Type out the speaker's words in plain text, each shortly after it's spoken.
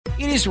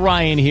It is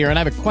Ryan here, and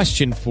I have a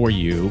question for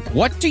you.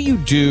 What do you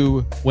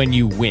do when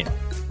you win?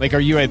 Like, are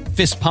you a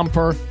fist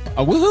pumper,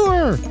 a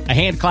woohooer, a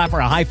hand clapper,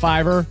 a high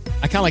fiver?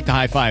 I kind of like the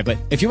high five, but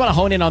if you want to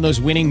hone in on those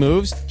winning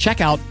moves,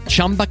 check out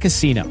Chumba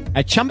Casino.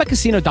 At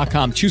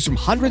ChumbaCasino.com, choose from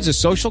hundreds of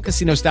social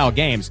casino-style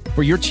games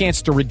for your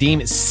chance to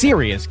redeem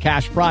serious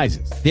cash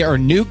prizes. There are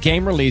new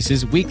game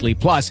releases weekly,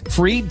 plus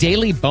free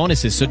daily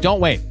bonuses. So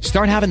don't wait.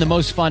 Start having the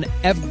most fun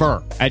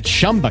ever at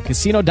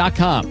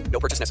ChumbaCasino.com. No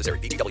purchase necessary.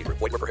 VGW Group.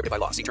 Void where prohibited by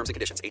law. See terms and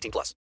conditions. 18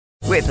 plus.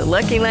 With the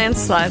Lucky Land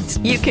Slots,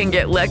 you can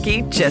get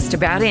lucky just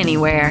about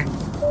anywhere.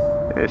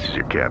 This is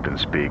your captain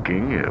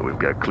speaking. We've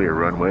got clear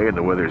runway and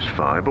the weather's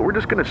fine, but we're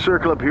just going to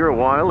circle up here a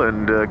while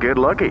and get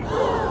lucky.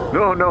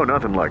 No,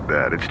 nothing like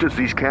that. It's just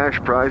these cash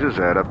prizes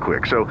add up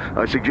quick. So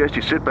I suggest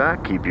you sit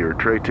back, keep your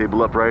tray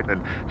table upright,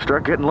 and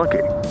start getting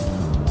lucky.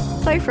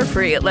 Play for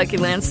free at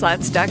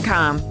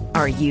LuckyLandSlots.com.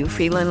 Are you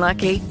feeling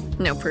lucky?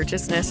 No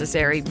purchase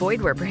necessary.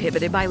 Void where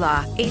prohibited by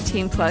law.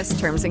 18 plus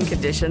terms and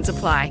conditions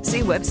apply.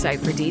 See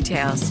website for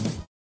details.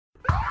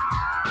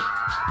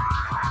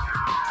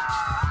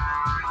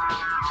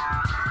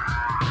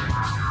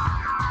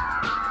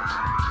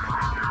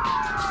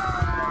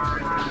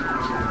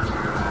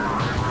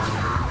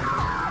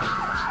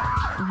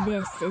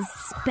 This is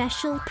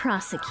Special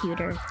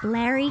Prosecutor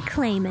Larry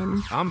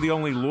Klayman. I'm the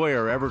only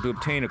lawyer ever to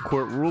obtain a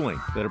court ruling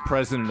that a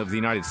president of the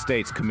United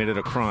States committed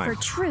a crime.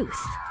 For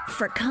truth.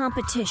 For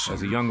competition.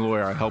 As a young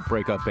lawyer, I helped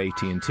break up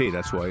AT&T.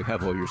 That's why you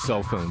have all your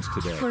cell phones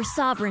today. For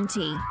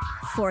sovereignty.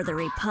 For the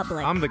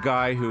Republic. I'm the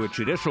guy who at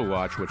Judicial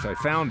Watch, which I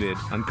founded,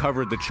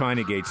 uncovered the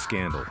Chinagate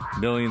scandal.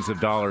 Millions of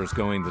dollars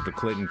going to the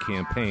Clinton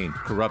campaign,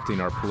 corrupting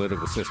our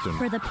political system.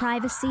 For the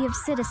privacy of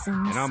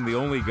citizens. And I'm the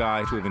only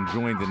guy to have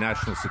enjoined the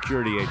National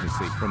Security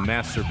Agency from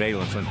mass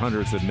surveillance on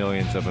hundreds of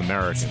millions of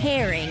Americans.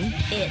 Tearing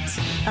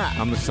it up.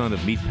 I'm the son of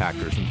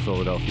meatpackers in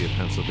Philadelphia,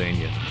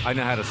 Pennsylvania. I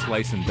know how to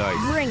slice and dice.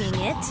 Bringing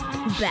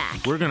it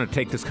back. We're going to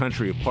take this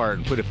country apart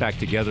and put it back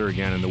together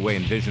again in the way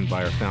envisioned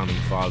by our founding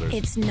fathers.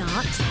 It's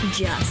not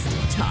just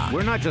talk.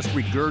 We're not just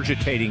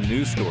regurgitating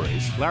news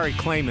stories. Larry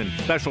Klayman,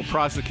 special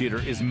prosecutor,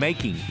 is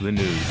making the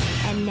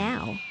news. And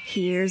now,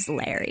 here's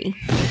Larry.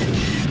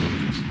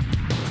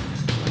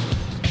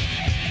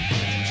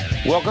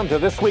 Welcome to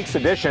this week's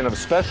edition of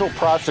Special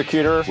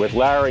Prosecutor with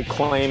Larry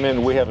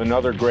Klayman. We have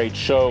another great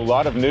show. A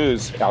lot of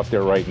news out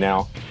there right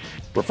now.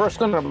 We're first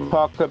going to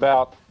talk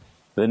about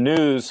the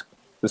news,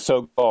 the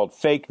so-called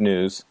fake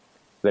news,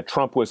 that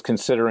Trump was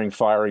considering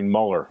firing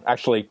Mueller.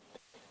 Actually,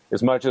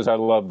 as much as I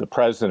love the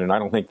president, I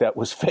don't think that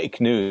was fake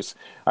news.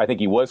 I think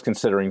he was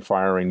considering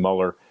firing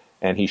Mueller,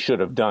 and he should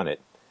have done it.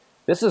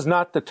 This is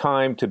not the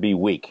time to be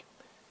weak.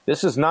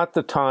 This is not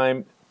the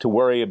time to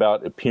worry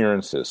about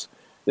appearances.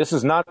 This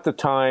is not the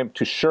time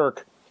to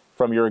shirk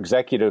from your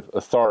executive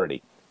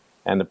authority.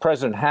 And the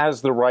president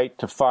has the right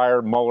to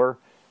fire Mueller.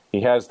 He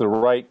has the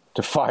right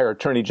to fire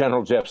Attorney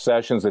General Jeff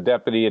Sessions, the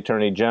Deputy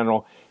Attorney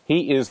General.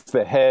 He is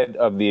the head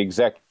of the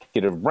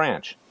executive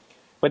branch.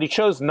 But he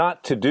chose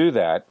not to do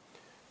that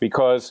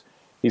because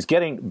he's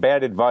getting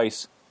bad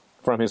advice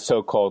from his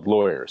so-called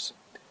lawyers.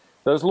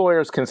 Those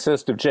lawyers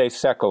consist of Jay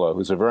Sekulow,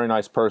 who's a very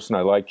nice person.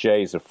 I like Jay.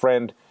 He's a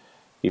friend.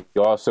 He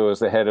also is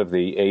the head of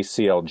the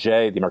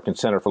ACLJ, the American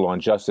Center for Law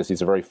and Justice.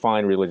 He's a very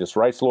fine religious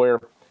rights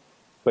lawyer,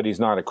 but he's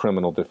not a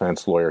criminal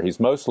defense lawyer. He's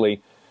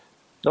mostly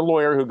a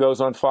lawyer who goes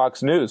on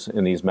Fox News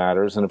in these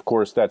matters, and of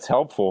course that's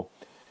helpful.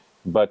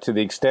 But to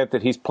the extent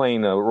that he's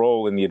playing a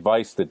role in the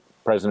advice that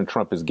President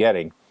Trump is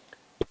getting,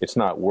 it's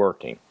not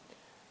working.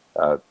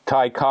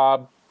 Ty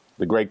Cobb,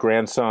 the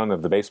great-grandson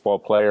of the baseball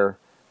player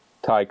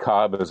Ty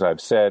Cobb, as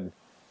I've said,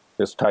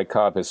 this Ty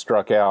Cobb has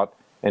struck out.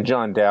 And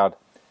John Dowd.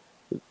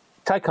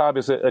 Ty Cobb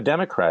is a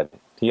Democrat.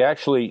 He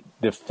actually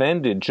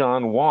defended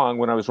John Wong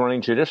when I was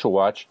running Judicial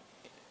Watch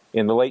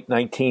in the late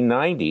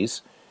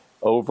 1990s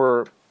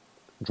over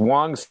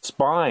Wong's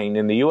spying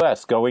in the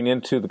U.S., going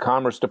into the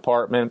Commerce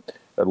Department,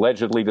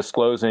 allegedly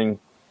disclosing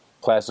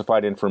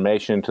classified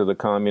information to the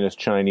Communist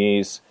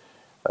Chinese,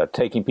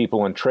 taking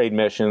people on trade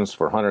missions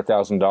for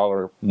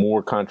 $100,000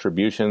 more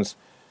contributions to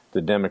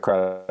the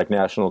Democratic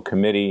National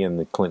Committee and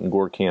the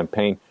Clinton-Gore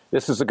campaign.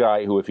 This is a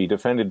guy who, if he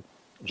defended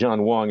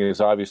John Wong,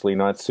 is obviously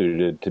not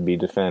suited to be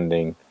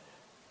defending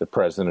the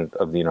President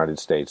of the United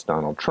States,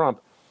 Donald Trump.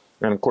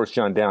 And, of course,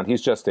 John Dowd,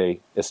 he's just a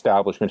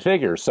establishment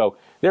figure. So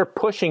they're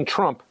pushing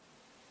Trump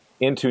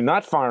into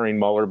not firing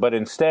Mueller, but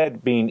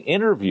instead being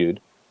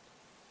interviewed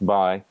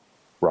by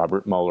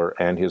Robert Mueller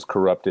and his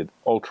corrupted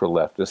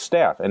ultra-leftist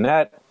staff. And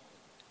that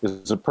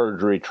is a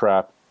perjury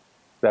trap.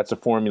 That's a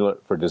formula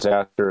for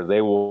disaster.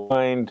 They will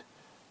find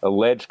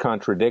alleged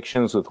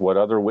contradictions with what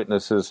other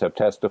witnesses have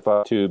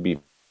testified to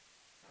before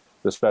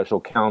the special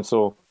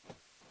counsel,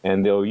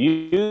 and they'll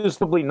use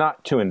probably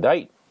not to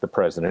indict the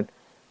president,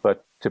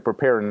 but to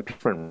prepare an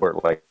impeachment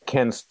report like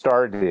Ken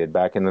Starr did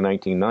back in the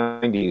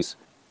 1990s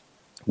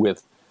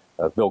with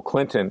Bill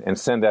Clinton and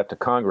send that to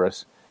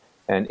Congress.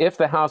 And if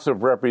the House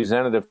of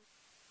Representatives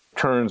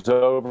turns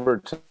over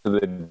to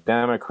the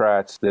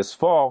Democrats this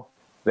fall,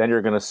 then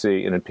you're going to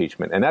see an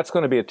impeachment. And that's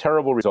going to be a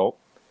terrible result.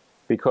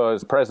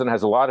 because the president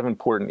has a lot of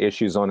important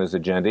issues on his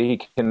agenda.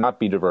 He cannot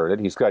be diverted.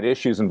 He's got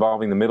issues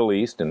involving the Middle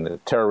East and the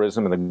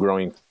terrorism and the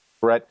growing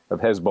threat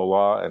of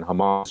Hezbollah and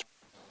Hamas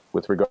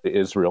with regard to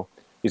Israel.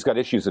 He's got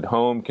issues at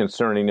home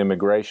concerning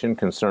immigration,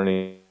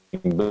 concerning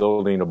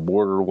building a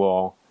border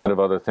wall. A lot of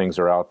other things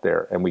are out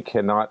there, and we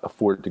cannot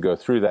afford to go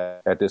through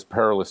that at this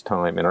perilous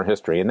time in our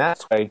history. And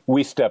that's why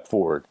we step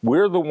forward.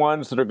 We're the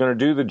ones that are going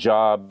to do the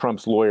job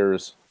Trump's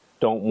lawyers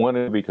don't want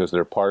to, because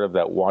they're part of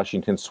that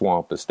Washington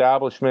swamp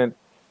establishment,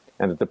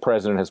 and that the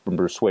president has been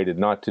persuaded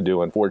not to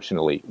do,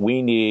 unfortunately.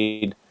 We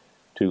need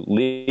to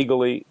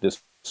legally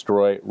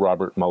destroy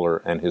Robert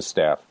Mueller and his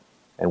staff,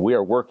 and we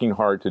are working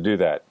hard to do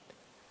that.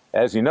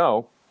 As you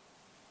know,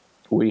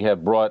 we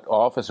have brought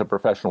Office of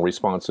Professional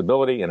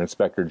Responsibility and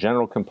Inspector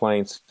General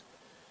complaints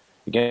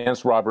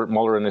against Robert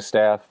Mueller and his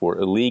staff for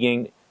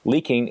leaking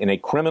in a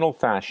criminal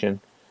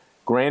fashion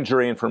grand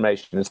jury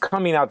information. It's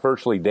coming out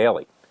virtually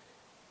daily.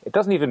 It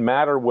doesn't even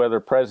matter whether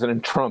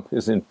President Trump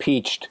is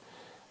impeached,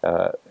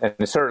 and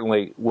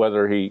certainly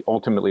whether he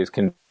ultimately is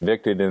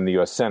convicted in the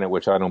U.S. Senate,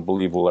 which I don't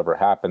believe will ever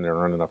happen. There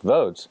aren't enough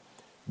votes.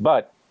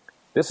 But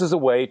this is a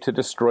way to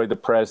destroy the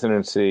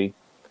presidency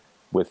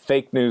with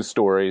fake news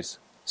stories,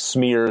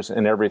 smears,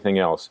 and everything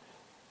else.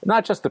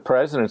 Not just the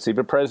presidency,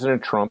 but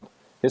President Trump,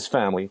 his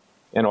family,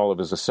 and all of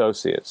his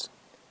associates.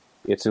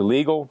 It's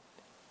illegal.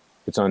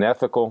 It's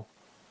unethical.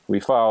 We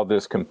filed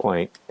this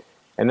complaint.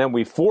 And then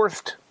we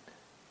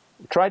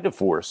tried to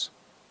force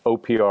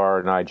OPR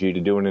and IG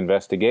to do an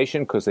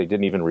investigation because they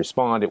didn't even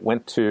respond. It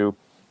went to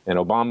an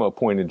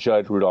Obama-appointed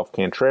judge, Rudolph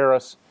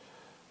Contreras,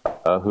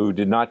 who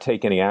did not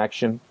take any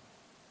action.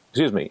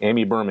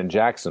 Amy Berman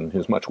Jackson,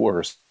 who's much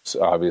worse,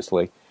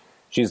 obviously.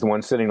 She's the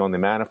one sitting on the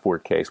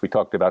Manafort case. We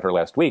talked about her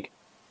last week.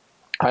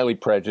 Highly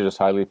prejudiced,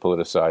 highly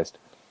politicized.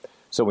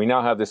 So we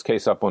now have this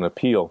case up on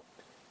appeal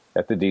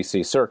at the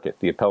D.C. Circuit,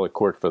 the appellate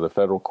court for the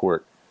federal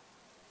court,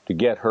 to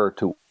get her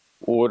to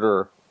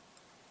order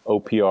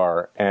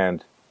OPR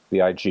and the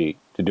IG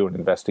to do an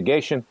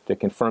investigation, to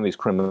confirm these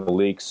criminal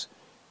leaks,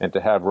 and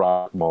to have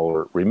Robert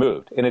Mueller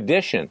removed. In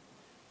addition,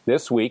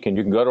 this week, and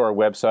you can go to our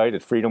website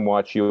at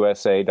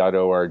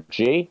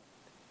freedomwatchusa.org,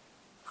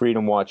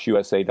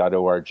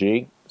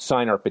 freedomwatchusa.org,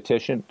 sign our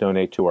petition,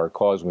 donate to our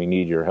cause. We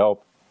need your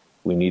help.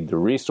 We need the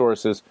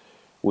resources.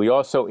 We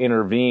also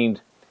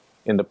intervened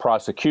in the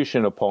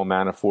prosecution of Paul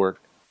Manafort,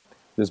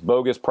 this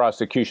bogus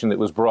prosecution that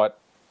was brought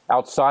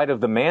outside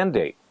of the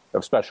mandate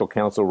of Special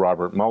Counsel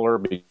Robert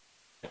Mueller.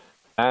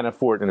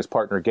 Manafort and his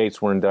partner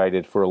Gates were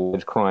indicted for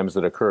alleged crimes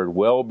that occurred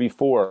well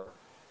before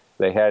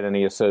they had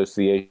any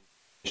association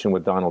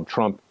with Donald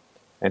Trump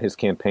and his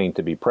campaign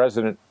to be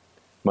president,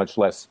 much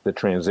less the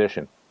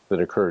transition that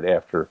occurred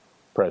after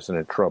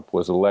President Trump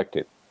was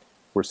elected.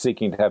 We're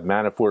seeking to have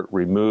Manafort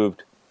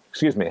removed,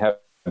 have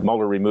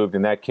Mueller removed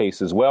in that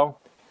case as well,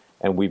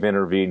 and we've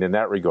intervened in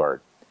that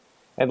regard.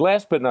 And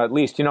last but not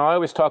least, I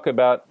always talk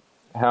about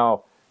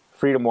how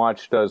Freedom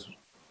Watch does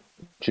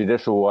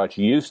Judicial Watch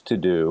used to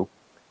do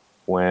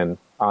when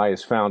I,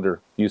 as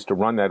founder, used to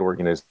run that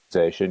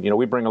organization.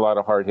 We bring a lot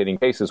of hard-hitting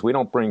cases. We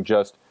don't bring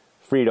just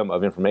Freedom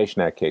of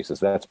Information Act cases.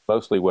 That's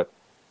mostly what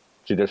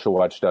Judicial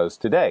Watch does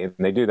today. And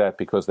they do that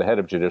because the head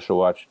of Judicial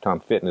Watch, Tom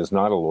Fitton, is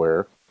not a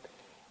lawyer.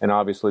 And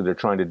obviously they're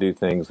trying to do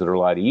things that are a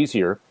lot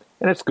easier.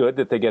 And it's good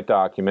that they get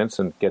documents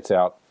and gets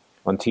out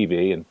on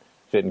TV, and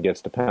Fitton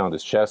gets to pound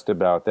his chest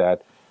about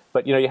that.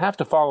 But, you have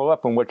to follow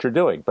up on what you're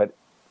doing. But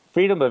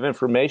Freedom of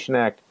Information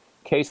Act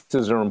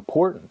cases are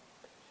important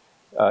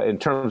in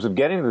terms of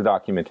getting the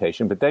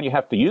documentation, but then you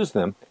have to use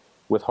them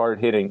with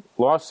hard-hitting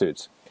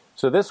lawsuits.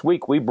 So this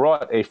week we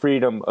brought a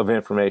Freedom of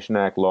Information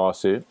Act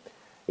lawsuit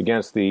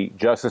against the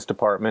Justice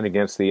Department,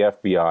 against the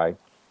FBI,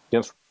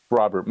 against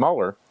Robert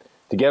Mueller,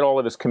 to get all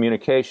of his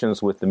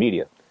communications with the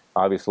media.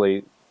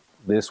 Obviously,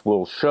 this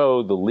will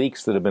show the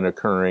leaks that have been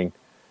occurring.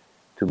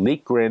 To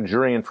leak grand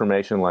jury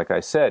information, like I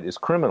said, is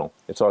criminal.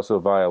 It's also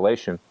a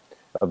violation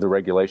of the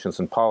regulations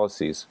and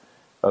policies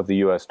of the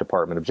U.S.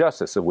 Department of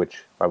Justice, of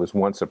which I was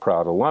once a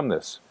proud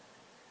alumnus.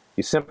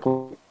 You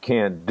simply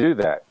can't do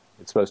that.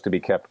 It's supposed to be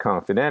kept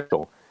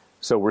confidential.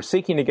 So we're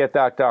seeking to get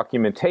that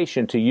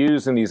documentation to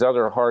use in these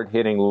other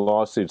hard-hitting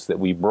lawsuits that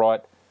we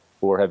brought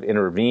or have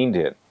intervened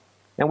in.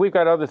 And we've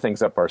got other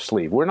things up our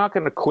sleeve. We're not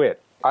going to quit.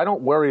 I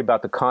don't worry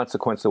about the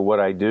consequence of what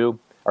I do.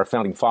 Our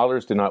founding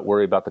fathers did not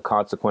worry about the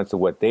consequence of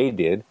what they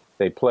did.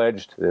 They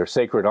pledged their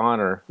sacred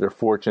honor, their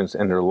fortunes,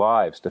 and their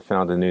lives to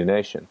found a new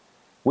nation.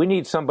 We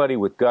need somebody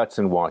with guts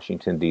in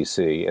Washington,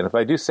 D.C. And if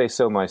I do say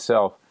so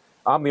myself,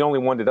 I'm the only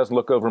one that doesn't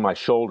look over my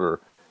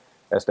shoulder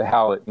as to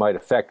how it might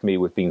affect me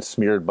with being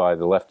smeared by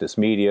the leftist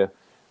media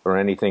or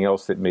anything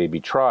else that may be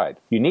tried.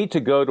 You need to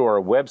go to our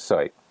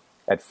website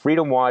at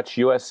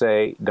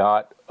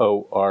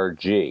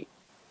freedomwatchusa.org.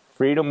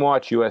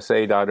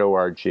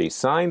 freedomwatchusa.org.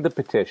 Sign the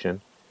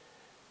petition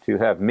to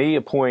have me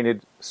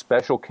appointed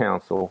special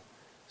counsel.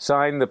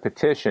 Sign the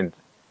petition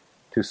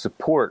to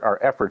support our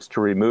efforts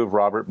to remove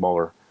Robert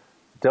Mueller.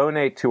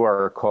 Donate to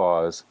our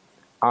cause.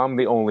 I'm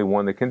the only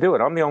one that can do it.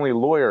 I'm the only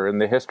lawyer in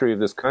the history of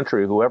this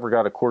country who ever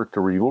got a court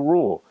to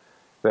rule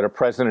that a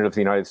president of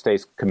the United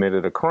States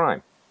committed a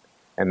crime,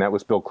 and that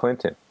was Bill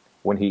Clinton,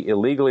 when he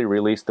illegally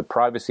released the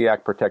Privacy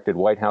Act protected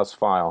White House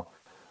file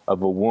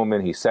of a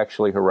woman he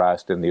sexually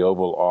harassed in the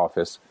Oval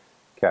Office,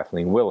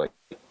 Kathleen Willey.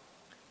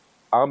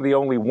 I'm the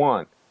only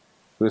one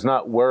who is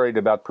not worried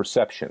about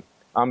perception.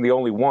 I'm the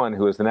only one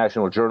who, as the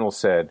National Journal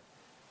said,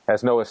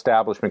 has no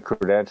establishment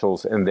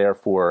credentials and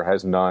therefore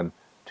has none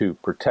to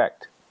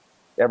protect.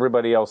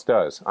 Everybody else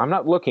does. I'm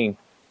not looking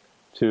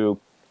to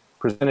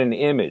present an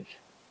image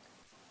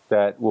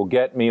that will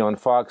get me on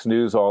Fox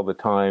News all the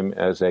time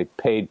as a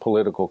paid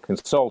political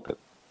consultant.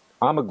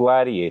 I'm a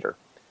gladiator.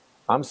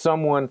 I'm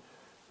someone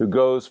who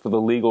goes for the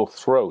legal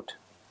throat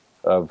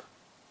of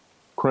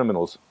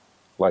criminals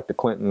like the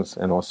Clintons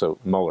and also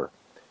Mueller.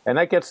 And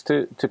that gets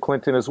to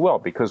Clinton as well,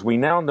 because we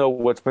now know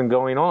what's been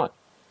going on.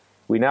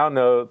 We now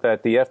know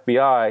that the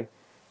FBI,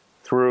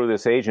 through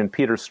this agent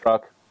Peter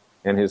Strzok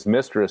and his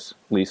mistress,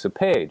 Lisa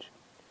Page,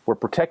 were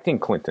protecting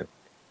Clinton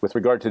with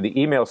regard to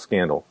the email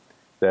scandal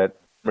that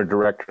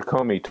Director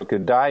Comey took a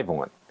dive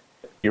on,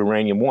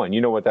 Uranium One.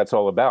 You know what that's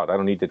all about. I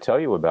don't need to tell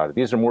you about it.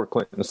 These are more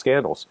Clinton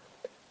scandals.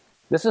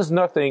 This is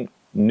nothing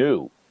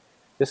new.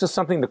 This is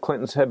something the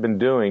Clintons have been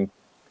doing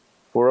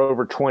for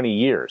over 20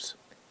 years.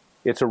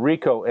 It's a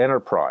RICO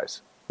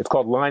enterprise. It's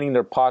called lining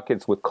their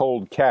pockets with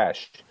cold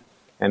cash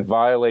and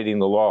violating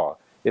the law.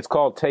 It's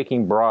called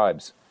taking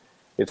bribes.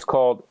 It's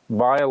called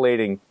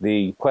violating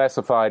the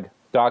classified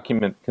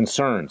document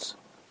concerns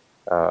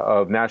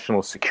of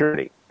national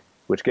security,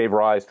 which gave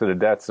rise to the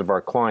deaths of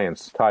our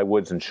clients, Ty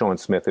Woods and Sean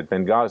Smith at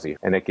Benghazi.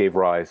 And it gave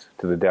rise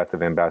to the death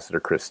of Ambassador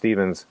Chris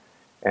Stevens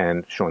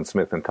and Sean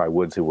Smith and Ty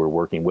Woods, who were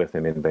working with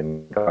him in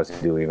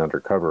Benghazi doing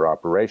undercover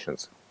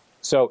operations.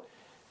 So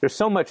there's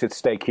so much at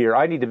stake here.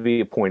 I need to be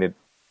appointed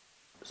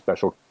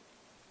special.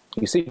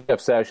 You see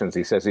Jeff Sessions,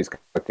 he says he's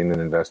conducting an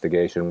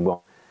investigation.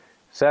 Well,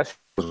 Sessions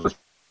was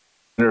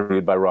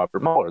interviewed by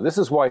Robert Mueller. This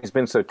is why he's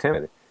been so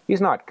timid. He's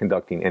not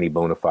conducting any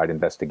bona fide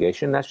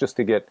investigation. That's just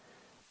to get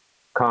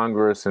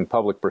Congress and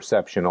public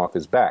perception off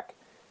his back.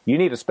 You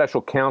need a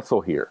special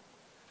counsel here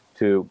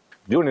to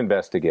do an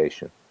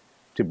investigation,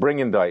 to bring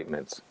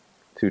indictments,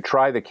 to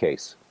try the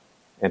case,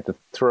 and to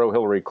throw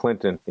Hillary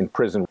Clinton in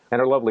prison, and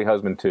her lovely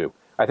husband too.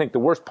 I think the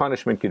worst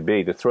punishment could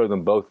be to throw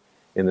them both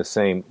in the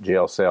same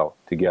jail cell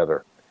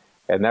together.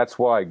 And that's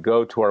why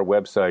go to our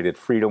website at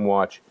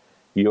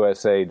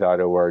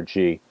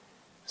freedomwatchusa.org,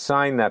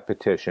 sign that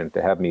petition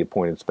to have me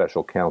appointed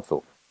special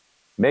counsel.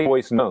 Make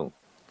voice known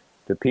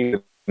to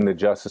people in the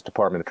Justice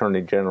Department,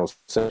 Attorney General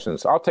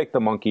Sessions. I'll take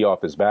the monkey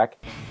off his back.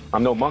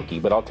 I'm no monkey,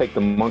 but I'll take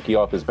the monkey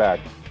off his back.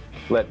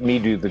 Let me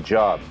do the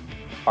job.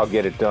 I'll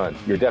get it done.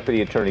 Your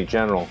Deputy Attorney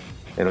General,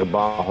 an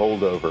Obama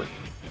holdover,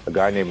 a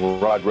guy named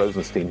Rod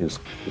Rosenstein, who's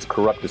as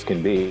corrupt as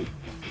can be,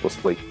 will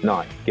simply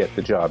not get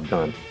the job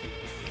done.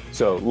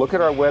 So look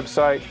at our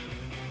website.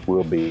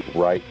 We'll be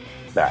right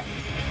back.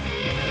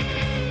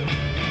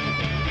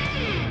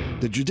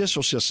 The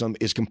judicial system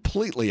is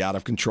completely out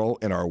of control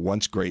in our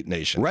once great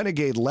nation.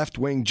 Renegade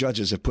left-wing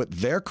judges have put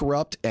their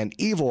corrupt and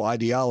evil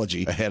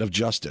ideology ahead of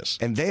justice,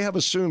 and they have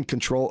assumed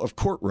control of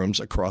courtrooms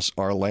across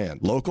our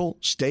land. Local,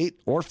 state,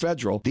 or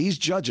federal, these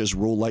judges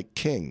rule like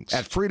kings.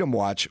 At Freedom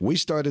Watch, we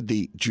started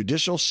the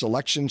Judicial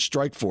Selection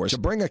Strike Force to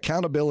bring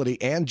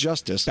accountability and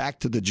justice back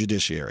to the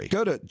judiciary.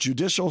 Go to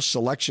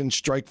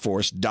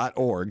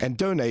judicialselectionstrikeforce.org and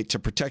donate to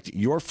protect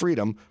your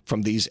freedom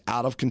from these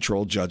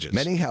out-of-control judges.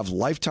 Many have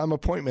lifetime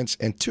appointments,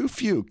 and too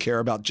few care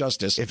about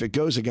justice if it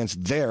goes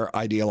against their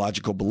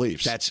ideological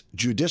beliefs. That's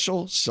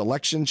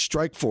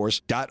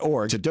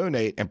judicialselectionstrikeforce.org to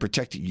donate and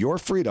protect your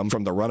freedom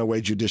from the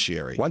runaway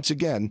judiciary. Once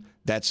again,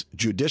 that's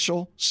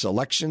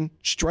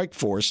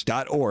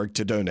judicialselectionstrikeforce.org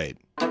to donate.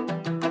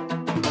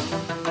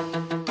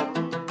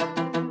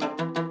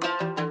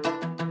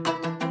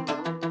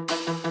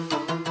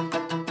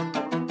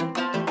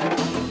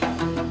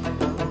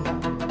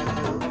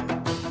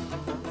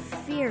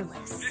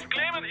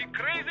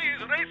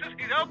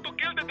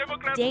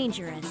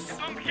 Dangerous.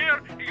 Don't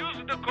care. Use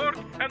the court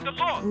and the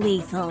law.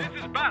 Lethal.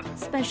 This is bad.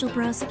 Special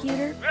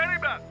prosecutor. Very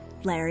bad.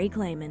 Larry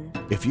Klayman.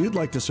 If you'd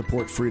like to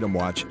support Freedom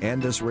Watch and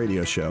this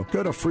radio show,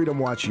 go to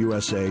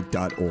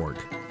freedomwatchusa.org.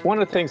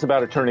 One of the things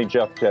about Attorney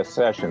Jeff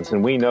Sessions,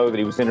 and we know that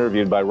he was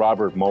interviewed by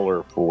Robert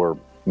Mueller for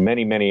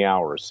many, many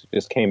hours.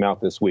 This came out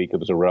this week. It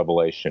was a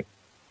revelation.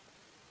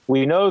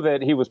 We know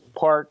that he was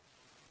part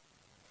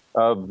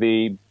of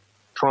the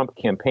Trump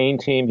campaign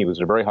team. He was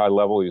at a very high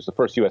level. He was the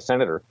first U.S.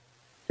 Senator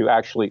to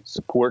actually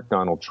support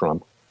Donald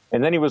Trump.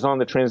 And then he was on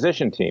the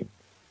transition team.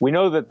 We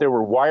know that there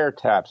were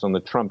wiretaps on the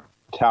Trump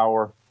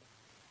Tower,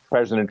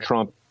 President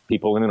Trump,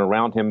 people in and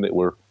around him that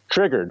were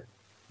triggered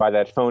by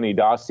that phony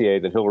dossier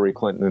that Hillary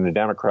Clinton and the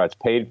Democrats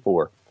paid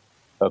for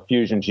of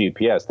Fusion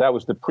GPS. That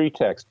was the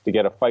pretext to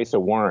get a FISA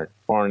warrant,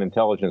 Foreign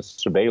Intelligence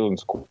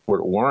Surveillance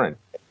Court warrant,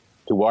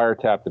 to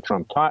wiretap the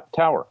Trump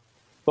Tower.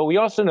 But we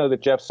also know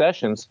that Jeff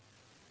Sessions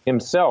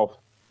himself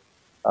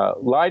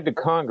lied to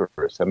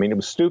Congress. I mean, it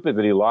was stupid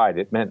that he lied.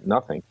 It meant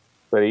nothing.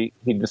 But he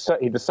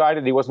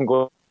decided he wasn't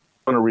going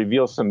to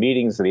reveal some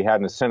meetings that he had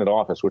in the Senate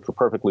office, which were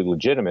perfectly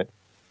legitimate,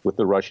 with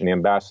the Russian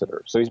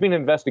ambassador. So he's being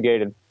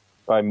investigated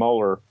by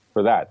Mueller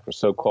for that, for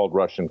so-called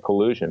Russian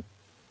collusion.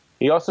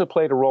 He also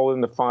played a role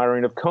in the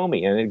firing of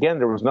Comey. And again,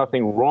 there was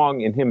nothing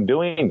wrong in him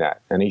doing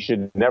that. And he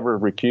should never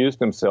have recused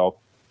himself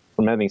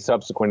from any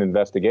subsequent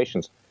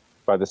investigations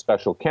by the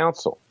special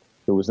counsel,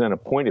 who was then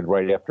appointed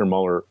right after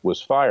Mueller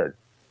was fired.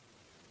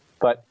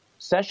 But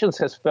Sessions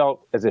has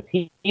felt as if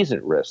he's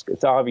at risk.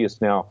 It's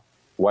obvious now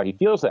why he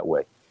feels that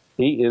way.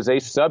 He is a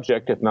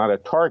subject, if not a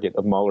target,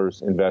 of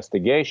Mueller's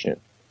investigation.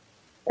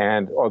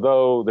 And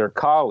although they're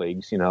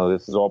colleagues,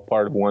 this is all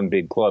part of one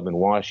big club in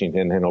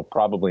Washington, and he'll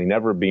probably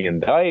never be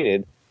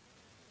indicted,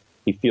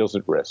 he feels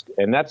at risk.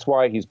 And that's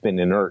why he's been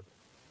inert.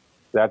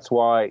 That's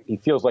why he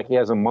feels like he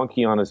has a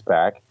monkey on his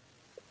back.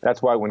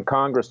 That's why when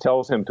Congress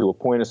tells him to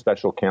appoint a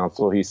special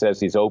counsel, he says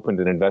he's opened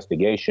an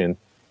investigation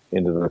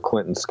into the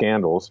Clinton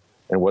scandals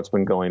and what's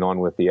been going on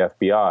with the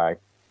FBI.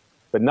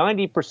 But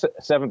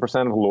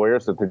 97% of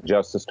lawyers at the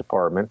Justice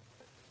Department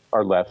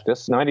are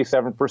leftists.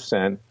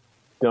 97%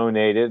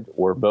 donated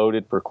or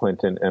voted for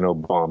Clinton and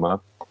Obama.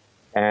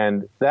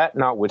 And that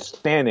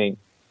notwithstanding,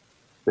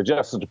 the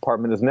Justice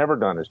Department has never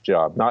done its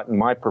job, not in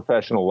my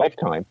professional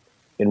lifetime,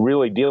 in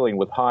really dealing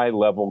with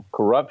high-level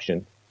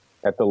corruption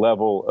at the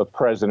level of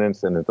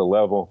presidents and at the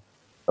level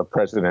of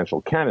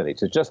presidential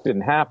candidates. It just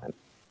didn't happen.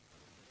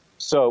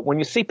 So when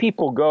you see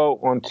people go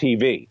on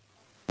TV,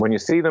 when you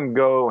see them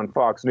go on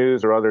Fox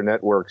News or other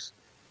networks,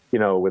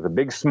 with a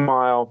big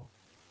smile,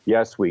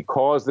 yes, we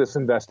caused this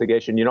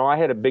investigation. I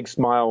had a big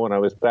smile when I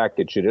was back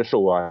at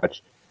Judicial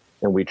Watch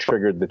and we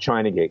triggered the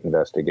Chinagate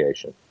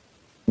investigation.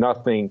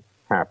 Nothing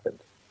happened.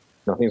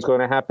 Nothing's going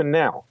to happen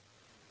now.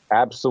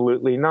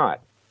 Absolutely not.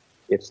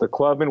 It's the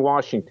club in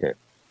Washington.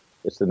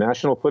 It's the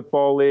National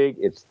Football League.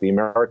 It's the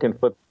American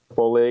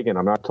Football League. And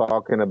I'm not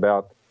talking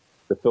about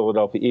the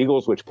Philadelphia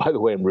Eagles, which, by the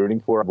way, I'm rooting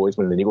for. I've always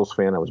been an Eagles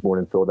fan. I was born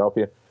in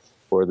Philadelphia.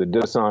 Or the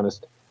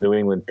dishonest New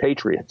England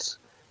Patriots,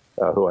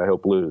 who I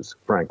hope lose,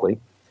 frankly.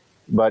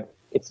 But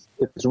it's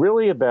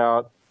really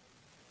about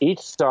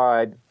each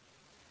side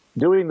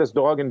doing this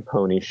dog and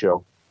pony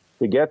show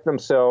to get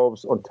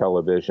themselves on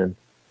television,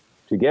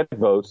 to get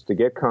votes, to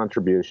get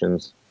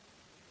contributions.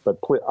 But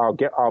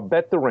I'll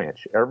bet the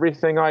ranch.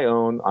 Everything I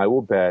own, I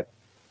will bet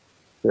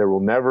there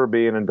will never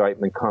be an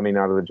indictment coming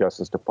out of the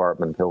Justice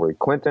Department of Hillary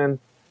Clinton.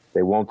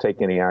 They won't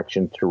take any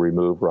action to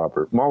remove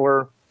Robert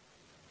Mueller.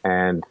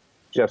 And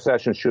Jeff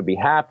Sessions should be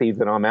happy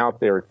that I'm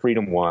out there at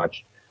Freedom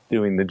Watch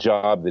doing the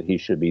job that he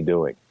should be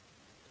doing.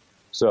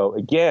 So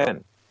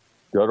again,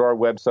 go to our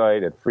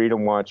website at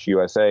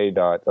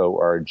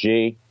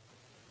freedomwatchusa.org,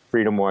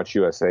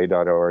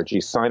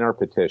 freedomwatchusa.org. Sign our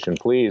petition.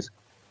 Please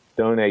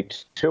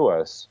donate to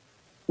us.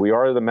 We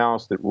are the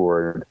mouse that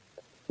roared.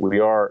 We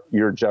are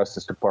your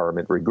Justice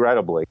Department.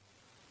 Regrettably,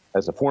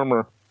 as a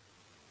former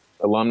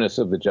alumnus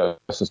of the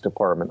Justice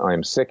Department, I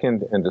am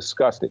sickened and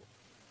disgusted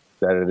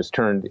that it has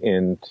turned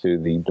into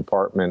the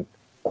Department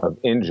of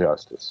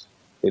Injustice.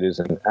 It is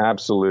an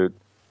absolute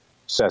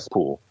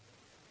cesspool.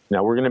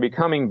 Now, we're going to be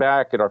coming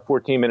back at our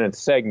 14-minute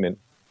segment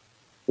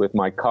with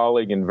my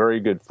colleague and very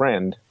good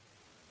friend,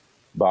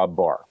 Bob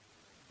Barr.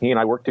 He and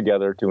I worked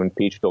together to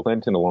impeach Bill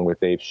Clinton, along with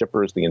Dave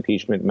Schippers, the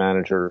impeachment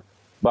manager.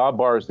 Bob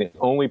Barr is the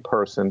only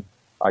person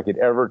I could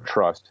ever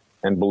trust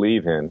and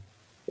believe in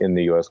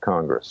the U.S.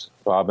 Congress.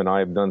 Bob and I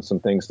have done some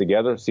things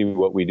together. See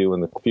what we do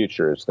in the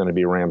future. It's going to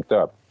be ramped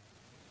up.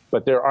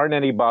 But there aren't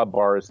any Bob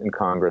Barrs in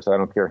Congress. I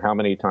don't care how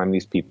many times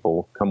these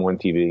people come on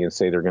TV and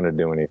say they're going to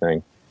do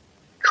anything.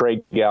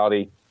 Trey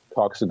Gowdy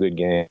talks a good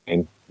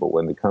game, but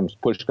when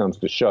push comes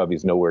to shove,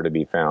 he's nowhere to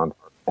be found.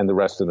 And the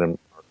rest of them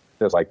are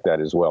just like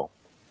that as well.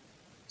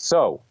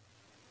 So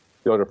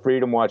go to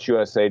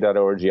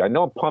freedomwatchusa.org. I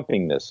know I'm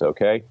pumping this,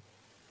 okay?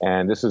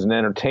 And this is an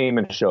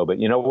entertainment show, but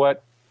you know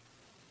what?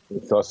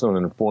 It's also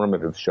an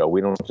informative show.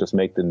 We don't just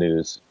make the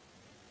news.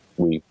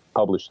 We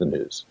publish the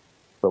news.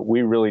 But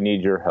we really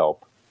need your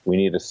help. We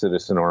need a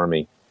citizen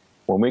army.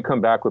 When we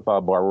come back with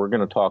Bob Barr, we're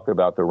going to talk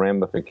about the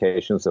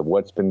ramifications of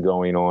what's been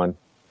going on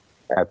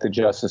at the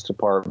Justice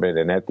Department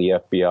and at the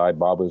FBI.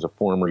 Bob was a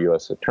former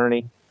U.S.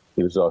 attorney.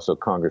 He was also a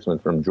congressman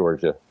from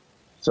Georgia,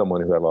 someone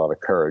who had a lot of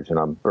courage, and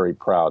I'm very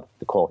proud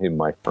to call him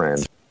my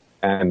friend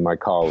and my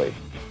colleague.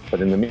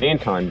 But in the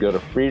meantime, go to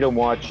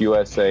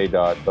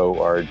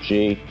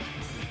freedomwatchusa.org,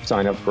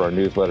 sign up for our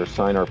newsletter,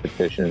 sign our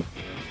petition,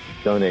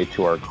 donate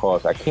to our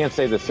cause. I can't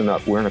say this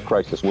enough. We're in a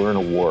crisis. We're in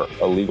a war,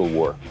 a legal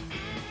war.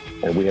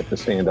 And we have to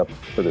stand up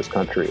for this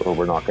country or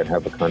we're not going to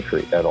have a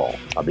country at all.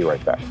 I'll be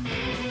right back.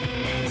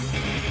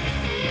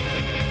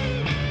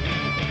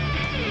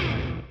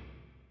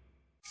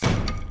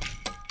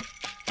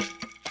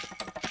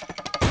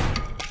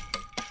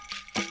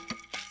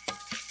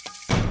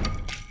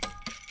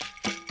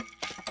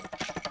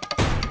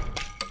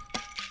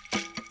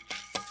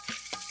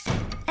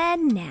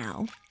 And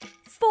now,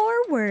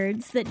 4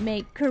 words that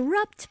make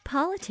corrupt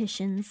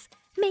politicians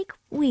make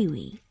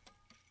wee-wee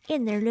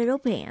in their little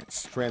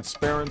pants.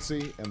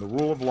 Transparency and the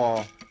rule of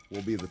law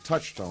will be the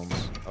touchstones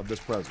of this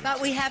presidency. But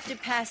we have to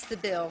pass the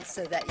bill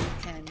so that you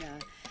can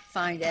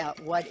find out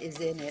what is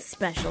in it.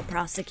 Special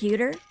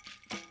Prosecutor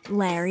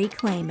Larry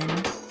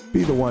Klayman.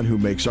 Be the one who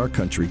makes our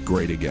country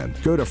great again.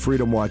 Go to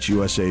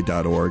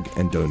freedomwatchusa.org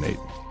and donate.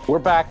 We're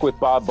back with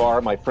Bob Barr,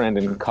 my friend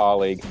and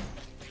colleague.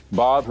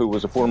 Bob, who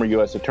was a former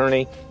U.S.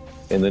 attorney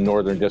in the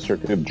Northern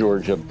District of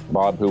Georgia.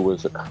 Bob, who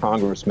was a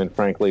congressman,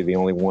 frankly, the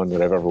only one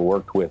that I've ever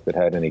worked with that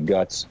had any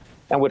guts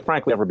and would,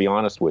 frankly, ever be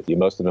honest with you.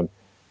 Most of them,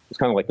 it's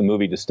kind of like the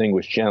movie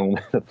Distinguished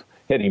Gentleman of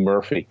Eddie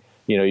Murphy.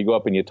 You know, you go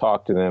up and you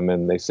talk to them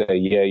and they say,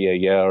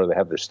 yeah, or they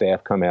have their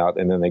staff come out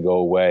and then they go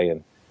away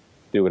and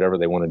do whatever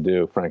they want to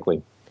do,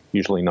 frankly,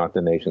 usually not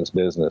the nation's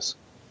business,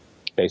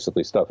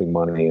 basically stuffing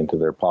money into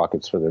their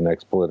pockets for their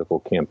next political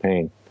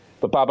campaign.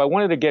 But, Bob, I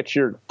wanted to get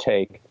your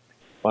take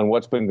on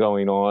what's been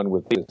going on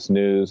with this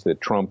news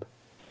that Trump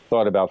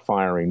thought about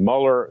firing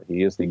Mueller.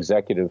 He is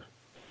the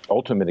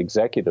ultimate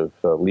executive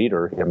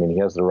leader. I mean, he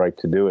has the right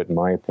to do it, in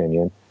my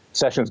opinion.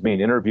 Sessions being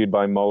interviewed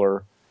by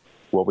Mueller.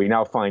 What we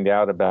now find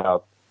out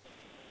about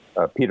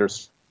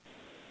Peter's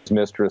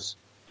mistress,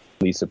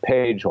 Lisa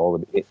Page, all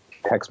the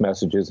text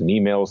messages and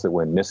emails that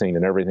went missing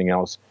and everything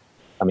else.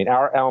 I mean,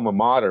 our alma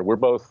mater, we're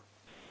both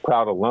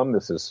proud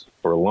alumnuses,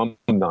 or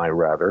alumni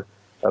rather,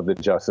 of the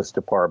Justice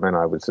Department.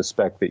 I would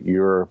suspect that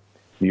your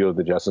view of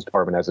the Justice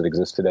Department as it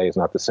exists today is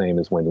not the same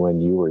as when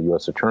you were a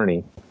U.S.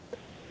 attorney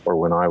or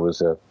when I was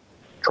a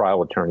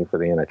trial attorney for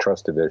the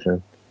Antitrust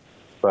Division.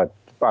 But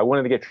I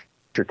wanted to get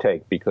your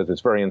take because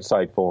it's very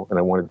insightful, and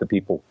I wanted the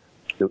people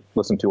to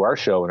listen to our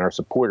show and our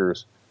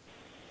supporters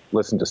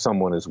listen to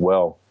someone as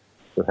well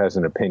who has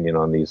an opinion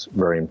on these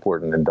very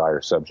important and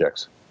dire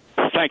subjects.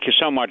 Thank you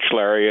so much,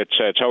 Larry.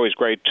 It's always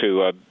great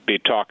to be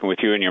talking with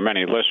you and your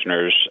many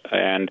listeners.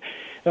 And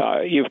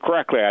you've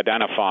correctly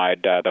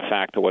identified the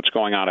fact that what's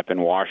going on up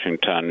in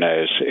Washington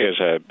is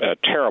a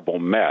terrible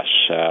mess.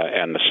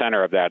 And the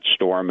center of that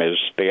storm is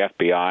the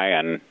FBI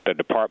and the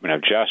Department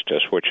of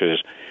Justice, which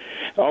is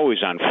always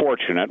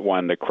unfortunate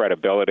when the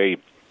credibility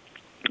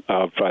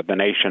of the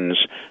nation's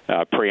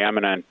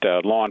preeminent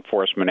law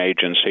enforcement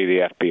agency,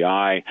 the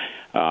FBI,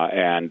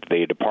 and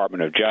the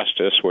Department of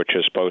Justice, which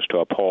is supposed to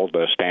uphold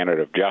the standard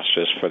of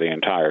justice for the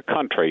entire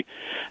country,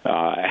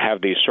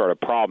 have these sort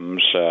of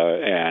problems,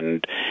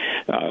 and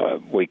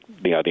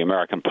the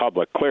American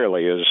public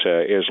clearly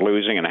is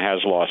losing and has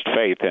lost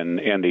faith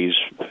in these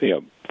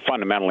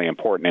fundamentally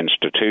important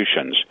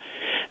institutions.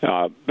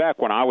 Back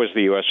when I was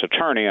the U.S.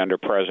 attorney under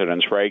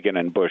Presidents Reagan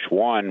and Bush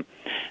 1,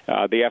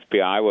 the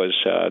FBI was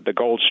the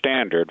gold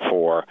standard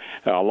for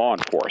law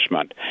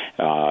enforcement.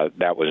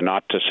 That was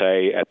not to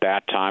say at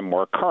that time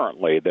or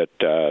currently that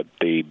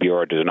the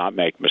Bureau does not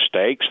make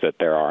mistakes, that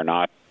there are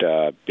not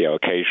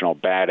occasional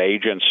bad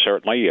agents.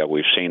 Certainly,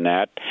 we've seen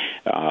that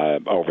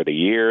over the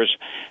years.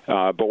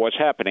 But what's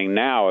happening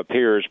now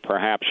appears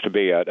perhaps to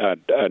be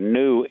a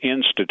new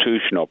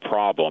institutional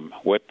problem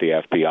with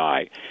the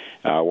FBI,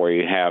 where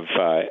you have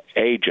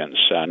agents,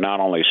 not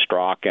only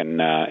Strzok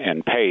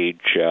and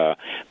Page,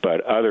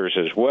 but others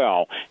as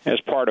well, as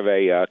part of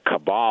a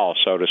cabal,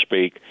 so to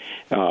speak,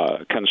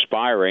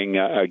 conspiring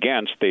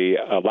against the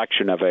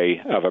election of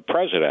a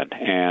president,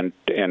 and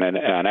in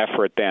an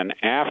effort then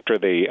after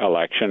the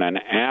election and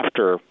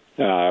after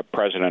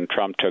President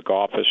Trump took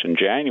office in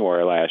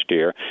January last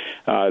year,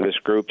 this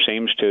group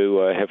seems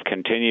to have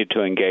continued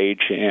to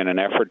engage in an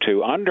effort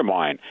to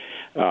undermine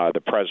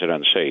the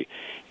presidency.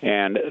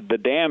 And the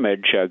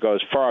damage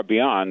goes far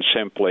beyond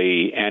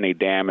simply any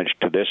damage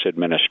to this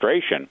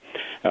administration,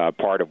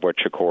 part of which,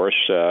 of course,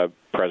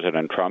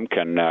 President Trump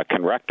can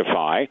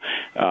rectify,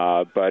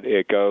 but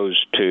it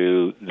goes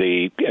to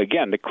the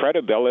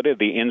credibility of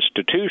the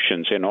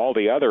institutions in all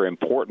the other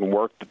important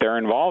work that they're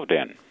involved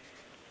in.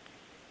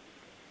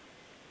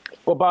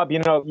 Well, Bob,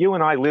 you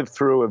and I lived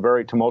through a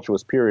very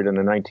tumultuous period in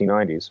the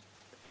 1990s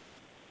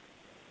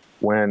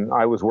when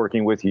I was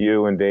working with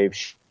you and Dave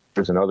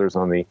Schiffers and others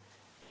on the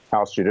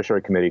House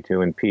Judiciary Committee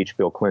to impeach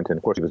Bill Clinton.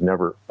 Of course, he was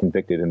never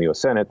convicted in the U.S.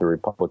 Senate. The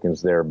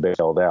Republicans there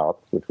bailed out,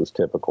 which was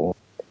typical.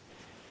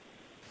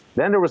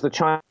 Then there was the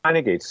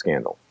Chinagate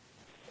scandal,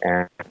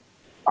 and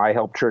I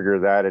helped trigger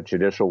that at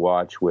Judicial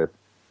Watch with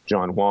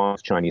John Wong,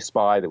 Chinese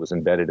spy that was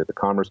embedded at the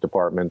Commerce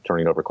Department,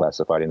 turning over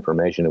classified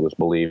information. It was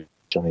believed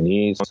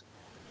Chinese,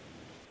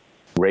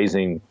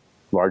 raising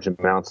large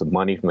amounts of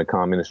money from the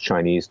communist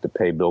Chinese to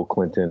pay Bill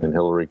Clinton and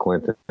Hillary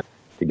Clinton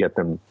to get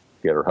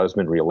her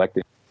husband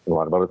reelected, and a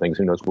lot of other things.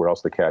 Who knows where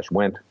else the cash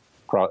went?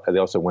 They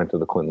also went to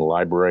the Clinton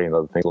Library and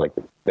other things like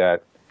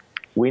that.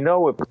 We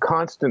know of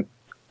constant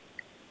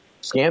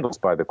scandals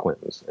by the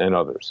Clintons and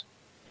others,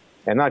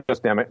 and not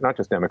just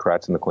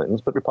Democrats and the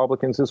Clintons, but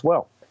Republicans as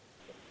well.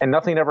 And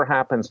nothing ever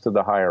happens to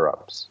the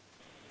higher-ups.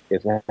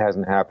 It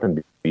hasn't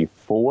happened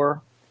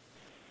before.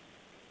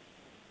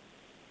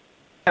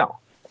 Now,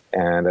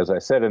 and as I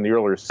said in the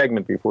earlier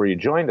segment before you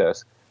joined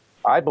us,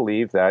 I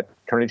believe that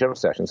Attorney General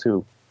Sessions,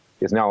 who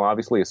is now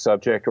obviously a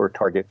subject or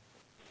target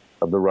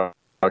of the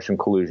Russian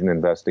collusion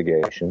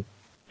investigation,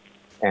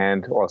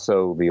 and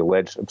also the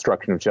alleged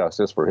obstruction of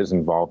justice for his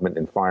involvement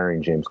in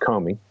firing James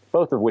Comey,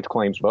 both of which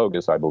claims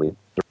bogus, I believe,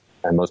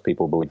 and most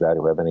people believe that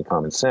who have any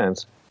common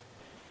sense,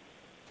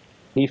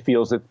 he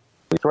feels that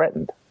he's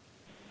threatened.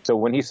 So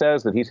when he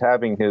says that he's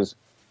having his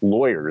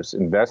lawyers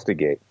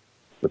investigate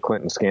the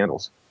Clinton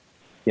scandals.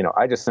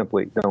 I just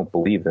simply don't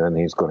believe that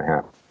anything's going to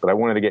happen. But I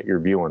wanted to get your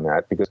view on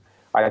that because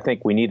I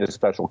think we need a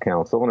special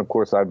counsel. And, of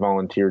course, I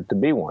volunteered to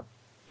be one.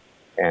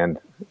 And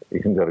you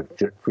can go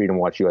to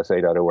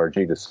freedomwatchusa.org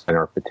to sign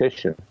our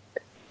petition.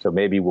 So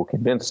maybe we'll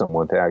convince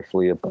someone to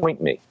actually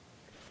appoint me.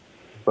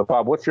 But,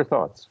 Bob, what's your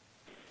thoughts?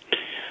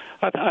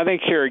 I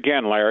think here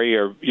again, Larry,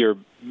 you're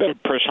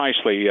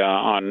precisely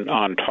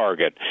on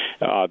target.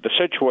 The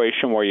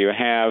situation where you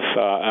have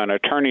an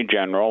attorney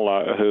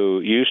general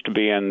who used to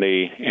be in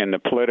the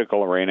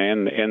political arena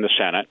in the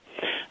Senate,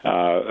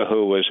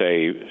 who was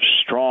a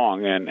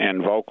strong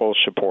and vocal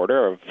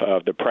supporter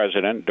of the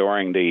president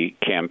during the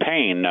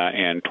campaign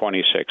in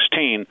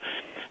 2016.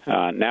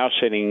 Now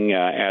sitting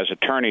as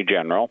Attorney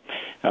General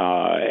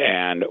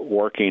and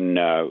working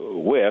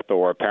with,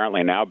 or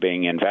apparently now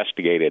being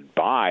investigated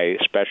by,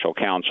 Special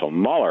Counsel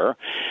Mueller,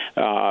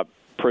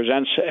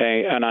 presents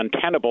an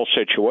untenable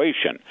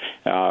situation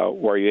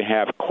where you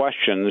have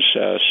questions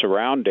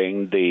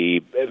surrounding the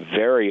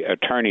very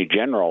Attorney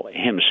General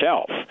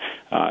himself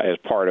as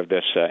part of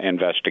this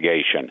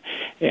investigation.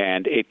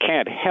 And it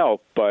can't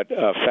help but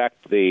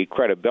affect the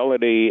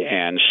credibility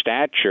and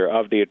stature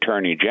of the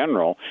Attorney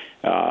General,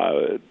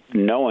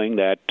 knowing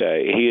that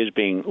he is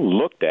being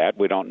looked at.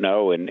 We don't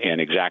know in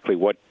exactly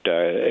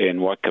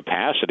in what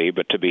capacity,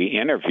 but to be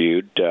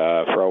interviewed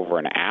for over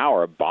an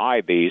hour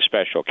by the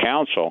special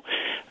counsel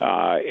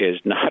is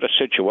not a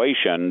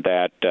situation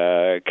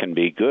that can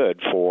be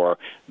good for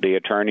the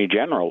Attorney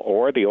General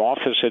or the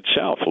office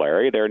itself,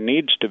 Larry. There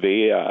needs to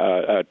be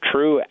a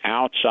true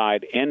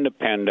outside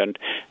independent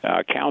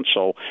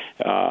counsel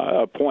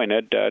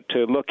appointed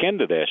to look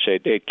into this.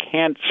 It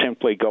can't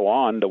simply go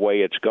on the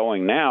way it's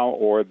going now,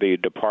 or the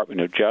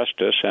Department of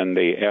Justice and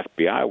the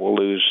FBI will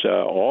lose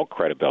all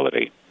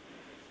credibility.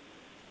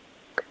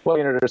 Well,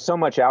 there's so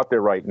much out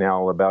there right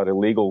now about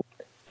illegal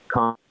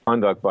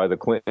conduct by the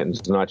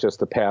Clintons, not just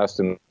the past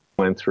and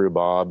went through,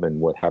 Bob, and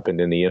what happened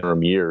in the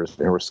interim years.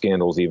 There were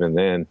scandals even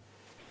then.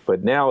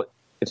 But now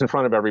it's in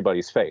front of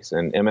everybody's face.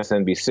 And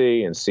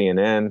MSNBC and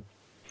CNN,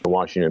 the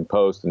Washington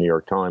Post, the New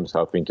York Times,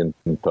 Huffington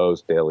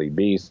Post, Daily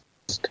Beast,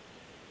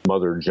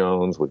 Mother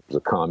Jones, which is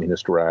a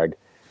communist rag.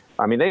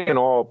 I mean, they can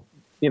all,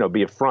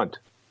 be a front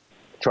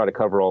to try to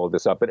cover all of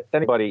this up. But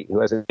anybody who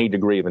has any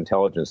degree of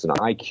intelligence, an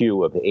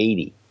IQ of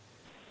 80,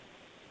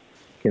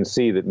 can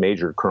see that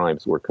major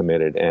crimes were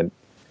committed. And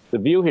the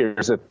view here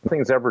is that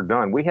nothing's ever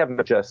done. We have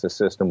no justice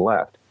system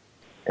left.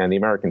 And the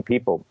American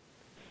people,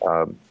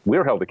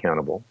 we're held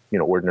accountable,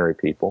 ordinary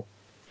people,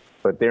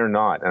 but they're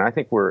not. And I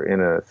think we're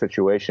in a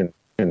situation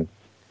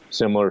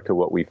similar to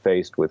what we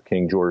faced with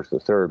King George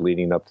III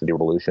leading up to the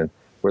Revolution,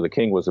 where the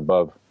king was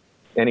above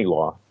any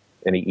law,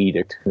 any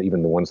edict,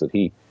 even the ones that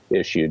he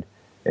issued,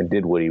 and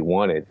did what he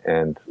wanted.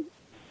 And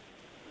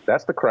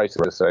that's the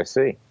crisis I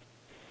see.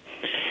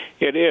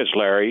 It is,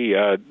 Larry.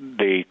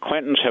 The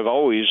Clintons have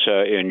always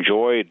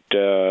enjoyed,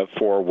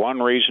 for one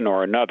reason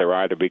or another,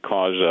 either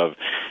because of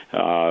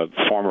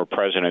former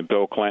President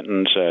Bill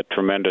Clinton's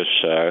tremendous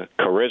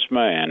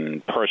charisma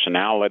and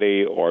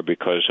personality, or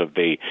because of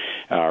the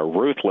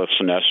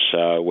ruthlessness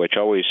which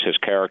always has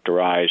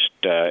characterized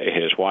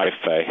his wife,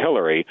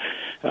 Hillary.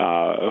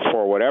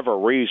 For whatever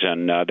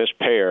reason, this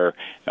pair,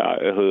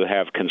 who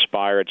have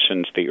conspired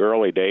since the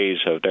early days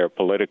of their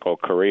political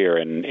career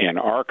in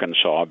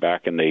Arkansas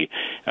back in the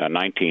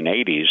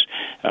 1980s,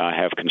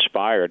 have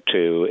conspired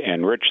to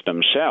enrich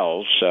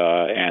themselves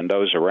and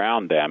those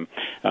around them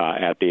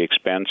at the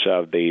expense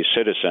of the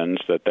citizens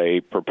that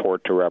they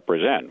purport to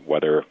represent,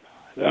 whether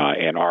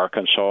in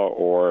Arkansas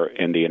or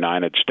in the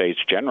United States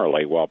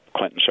generally, while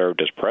Clinton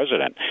served as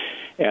president.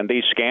 And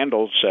these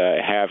scandals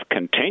have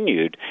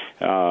continued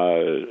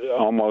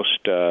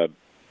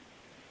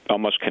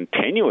almost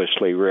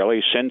continuously,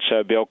 really, since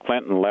Bill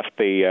Clinton left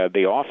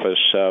the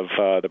office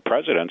of the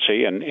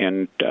presidency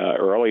in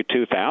early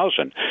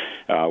 2000.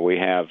 We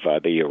have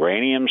the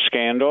uranium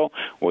scandal.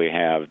 We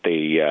have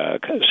the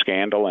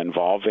scandal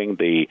involving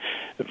the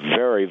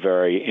very,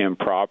 very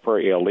improper,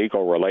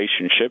 illegal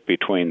relationship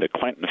between the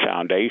Clinton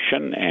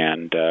Foundation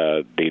and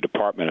the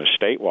Department of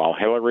State while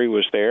Hillary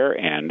was there,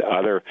 and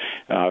other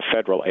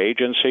federal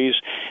agencies.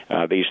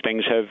 These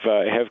things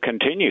have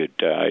continued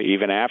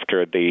even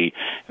after the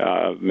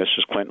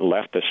Mrs. Clinton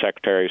left the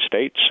Secretary of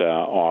State's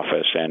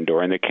office, and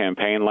during the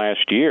campaign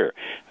last year,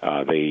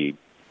 the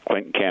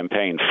Clinton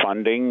campaign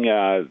funding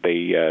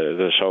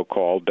the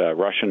so-called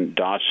Russian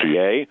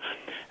dossier,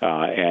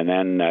 and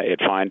then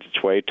it finds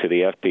its way to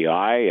the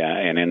FBI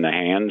and in the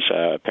hands,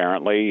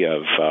 apparently,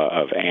 of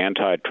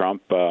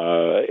anti-Trump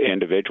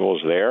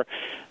individuals there,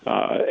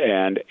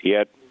 and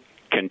yet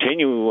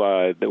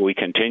we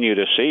continue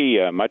to see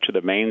much of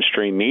the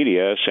mainstream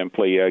media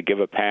simply give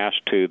a pass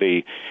to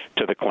the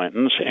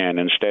Clintons and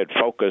instead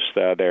focus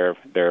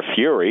their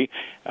fury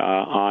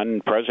on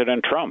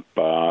President Trump,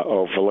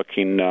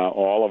 overlooking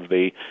all of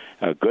the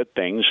good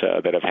things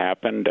that have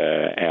happened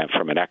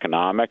from an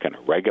economic and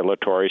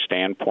regulatory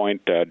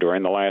standpoint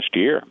during the last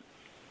year.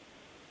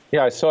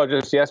 Yeah, I saw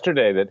just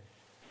yesterday that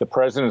the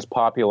president's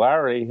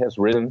popularity has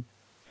risen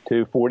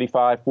to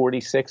 45,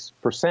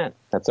 46%.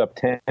 That's up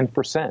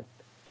 10%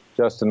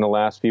 just in the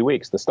last few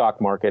weeks. The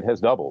stock market has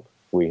doubled.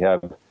 We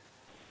have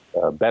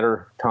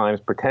better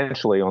times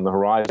potentially on the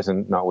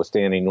horizon,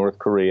 notwithstanding North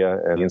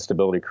Korea and the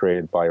instability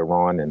created by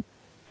Iran and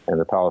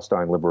the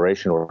Palestine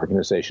Liberation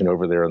Organization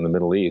over there in the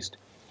Middle East.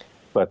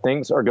 But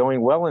things are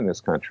going well in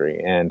this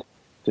country, and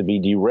to be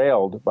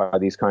derailed by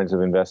these kinds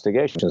of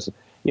investigations,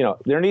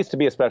 there needs to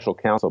be a special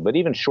counsel. But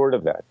even short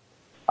of that,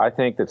 I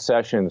think that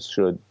Sessions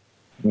should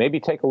maybe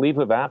take a leave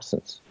of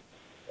absence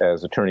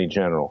as Attorney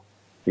General.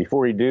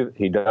 Before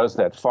he does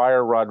that,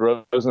 fire Rod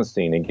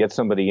Rosenstein and get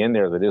somebody in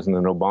there that isn't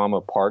an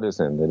Obama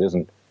partisan, that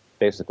isn't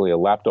basically a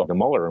lapdog to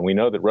Mueller. And we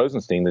know that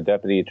Rosenstein, the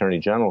Deputy Attorney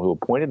General who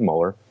appointed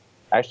Mueller,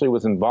 actually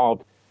was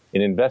involved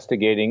in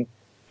investigating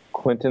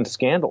Clinton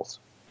scandals.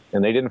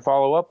 And they didn't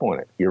follow up on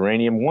it.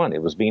 Uranium One,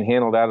 it was being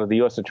handled out of the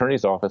U.S.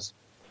 Attorney's Office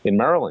in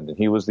Maryland, and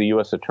he was the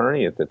U.S.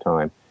 Attorney at the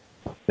time.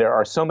 There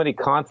are so many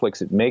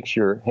conflicts, it makes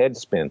your head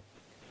spin.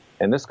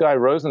 And this guy,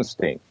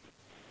 Rosenstein,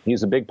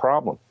 he's a big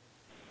problem.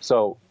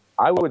 So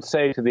I would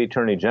say to the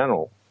Attorney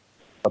General,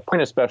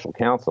 appoint a special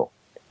counsel.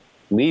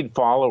 Lead,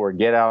 follow, or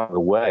get out of the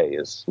way,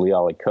 as Lee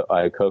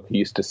Iacocca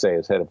used to say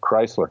as head of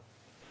Chrysler.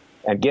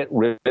 And get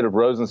rid of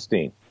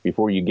Rosenstein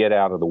before you get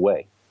out of the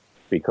way,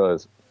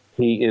 because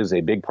he is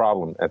a big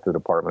problem at the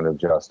Department of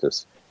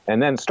Justice.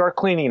 And then start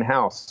cleaning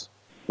house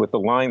with the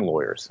line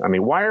lawyers. I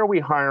mean, why are we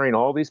hiring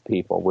all these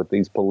people with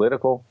these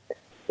political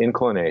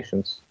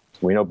inclinations?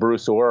 We know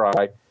Bruce Orr.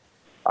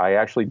 I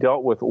actually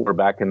dealt with Orr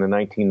back in the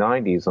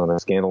 1990s on a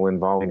scandal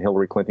involving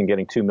Hillary Clinton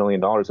getting $2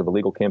 million of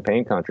illegal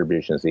campaign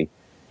contributions. He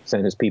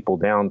sent his people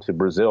down to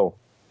Brazil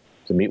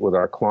to meet with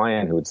our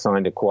client who had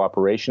signed a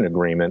cooperation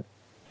agreement,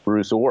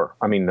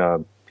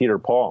 Peter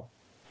Paul,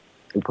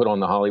 who put on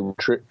the Hollywood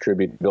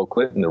tribute to Bill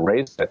Clinton to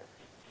raise that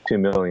 $2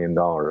 million.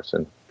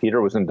 And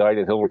Peter was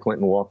indicted. Hillary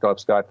Clinton walked off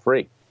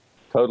scot-free.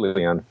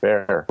 Totally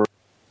unfair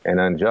and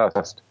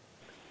unjust.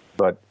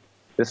 But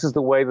this is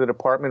the way the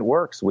department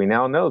works. We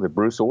now know that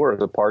Bruce Orr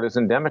is a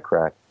partisan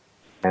Democrat.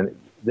 And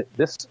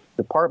this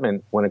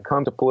department, when it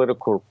comes to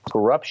political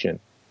corruption,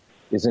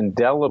 is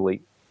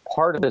indelibly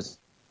partisan.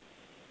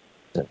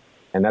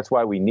 And that's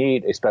why we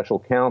need a special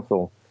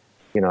counsel,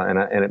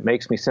 and it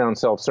makes me sound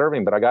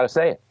self-serving, but I got to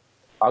say it.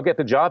 I'll get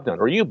the job done.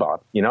 Or you,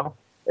 Bob,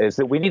 is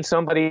that we need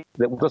somebody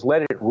that will just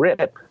let it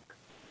rip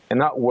and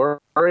not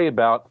worry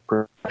about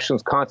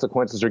profession's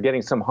consequences or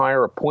getting some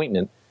higher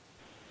appointment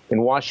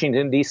in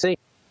Washington, D.C.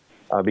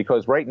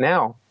 Because right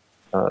now,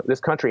 this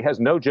country has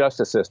no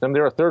justice system.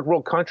 There are third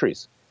world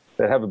countries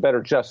that have a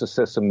better justice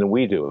system than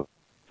we do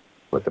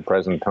at the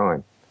present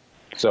time.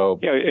 So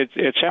it's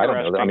interesting. I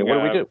don't know. I mean,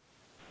 what do we do?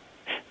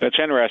 It's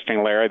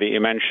interesting, Larry, that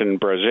you mentioned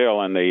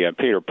Brazil and the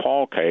Peter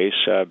Paul case,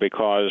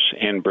 because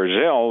in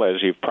Brazil,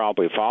 as you've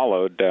probably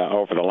followed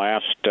over the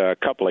last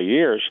couple of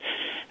years,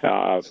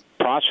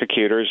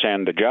 prosecutors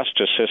and the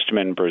justice system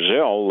in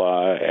Brazil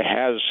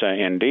has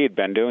indeed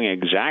been doing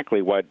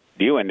exactly what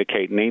you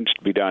indicate needs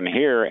to be done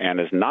here and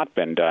has not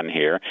been done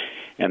here,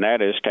 and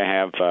that is to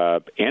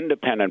have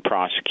independent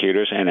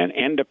prosecutors and an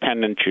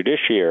independent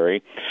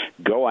judiciary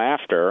go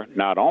after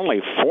not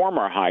only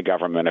former high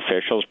government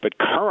officials but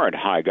current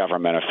high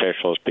government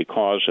officials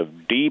because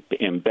of deep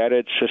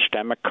embedded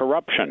systemic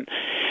corruption.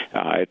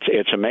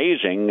 It's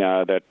amazing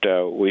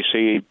that we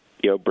see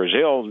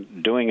Brazil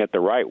doing it the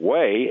right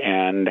way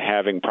and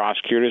having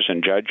prosecutors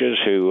and judges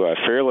who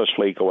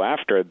fearlessly go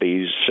after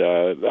these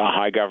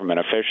high government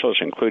officials,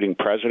 including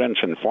presidents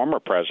and former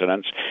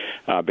presidents,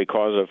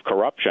 because of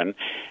corruption.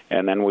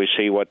 And then we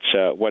see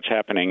what's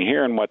happening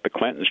here and what the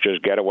Clintons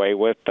just get away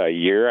with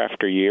year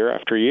after year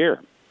after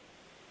year.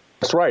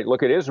 That's right.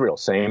 Look at Israel.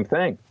 Same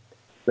thing.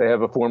 They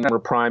have a former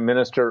Prime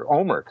Minister,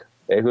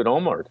 Ehud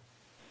Olmert,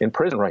 in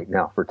prison right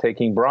now for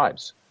taking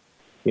bribes.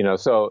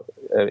 So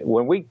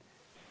when we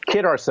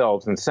kid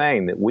ourselves in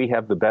saying that we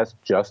have the best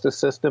justice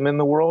system in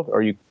the world,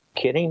 are you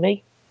kidding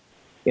me?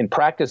 In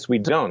practice, we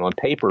don't. On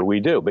paper, we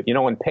do. But,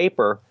 on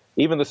paper,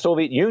 even the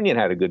Soviet Union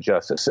had a good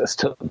justice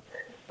system.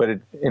 But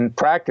in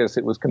practice,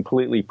 it was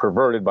completely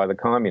perverted by the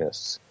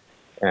communists.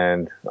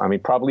 And,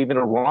 probably even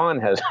Iran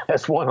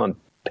has one on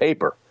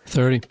paper.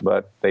 30.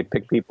 But they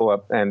pick people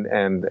up and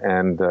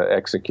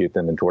execute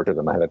them and torture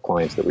them. I had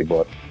clients that we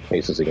brought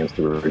cases against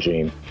the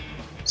regime.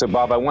 So,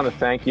 Bob, I want to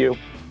thank you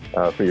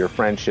for your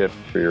friendship,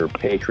 for your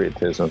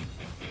patriotism,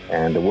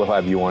 and we'll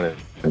have you on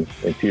in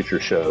future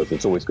shows.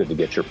 It's always good to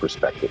get your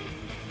perspective.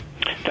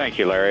 Thank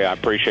you, Larry. I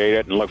appreciate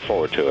it and look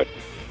forward to it.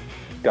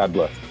 God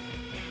bless.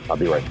 I'll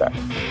be right back.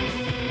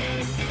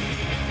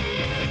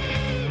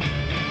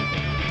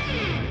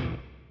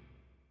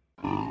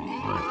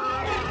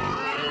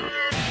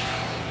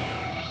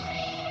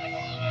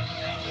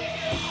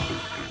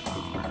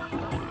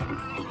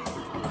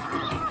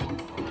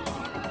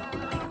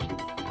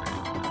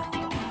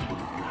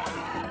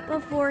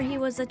 Before he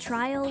was a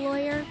trial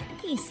lawyer,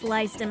 he He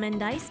sliced him and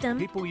diced him.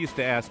 People used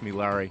to ask me,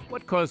 Larry,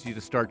 what caused you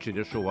to start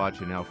Judicial Watch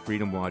and now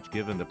Freedom Watch,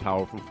 given the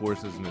powerful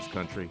forces in this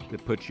country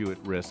that put you at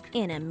risk?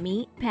 In a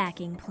meat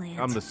packing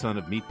plant. I'm the son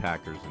of meat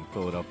packers in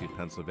Philadelphia,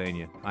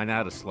 Pennsylvania. I know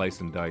how to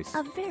slice and dice.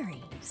 A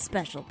very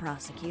special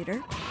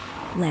prosecutor,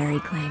 Larry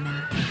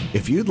Klayman.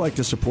 If you'd like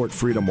to support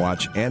Freedom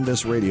Watch and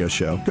this radio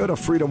show, go to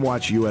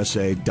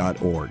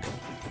freedomwatchusa.org.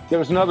 There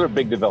was another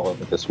big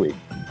development this week.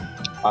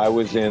 I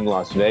was in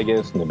Las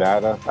Vegas,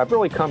 Nevada. I've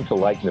really come to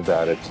like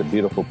Nevada. It's a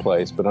beautiful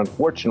place, but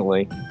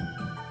unfortunately,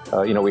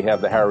 we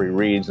have the Harry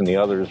Reids and the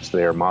others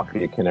there,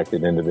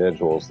 mafia-connected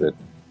individuals that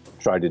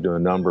tried to do a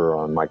number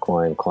on my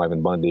client,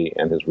 Cliven Bundy,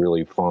 and his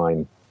really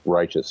fine,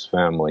 righteous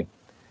family.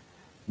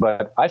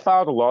 But I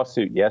filed a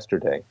lawsuit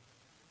yesterday.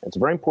 It's a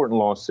very important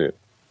lawsuit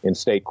in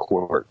state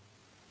court.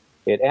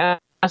 It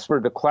asked for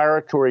a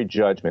declaratory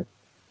judgment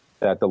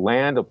that the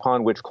land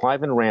upon which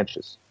Cliven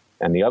ranches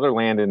and the other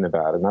land in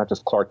Nevada, not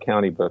just Clark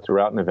County, but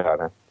throughout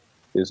Nevada,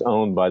 is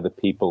owned by the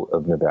people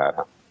of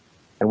Nevada.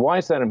 And why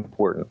is that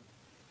important?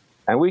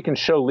 And we can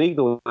show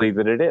legally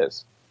that it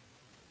is.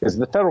 Because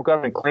the federal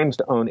government claims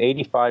to own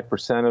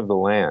 85% of the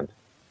land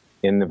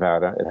in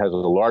Nevada. It has a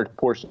large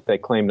portion they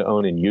claim to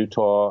own in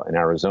Utah and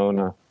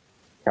Arizona,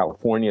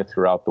 California,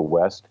 throughout the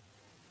West.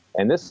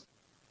 And this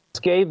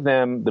gave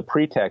them the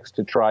pretext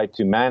to try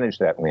to manage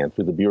that land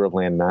through the Bureau of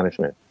Land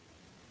Management.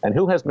 And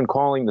who has been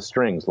calling the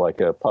strings like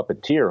a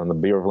puppeteer on the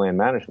Bureau of Land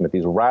Management?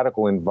 These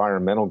radical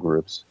environmental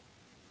groups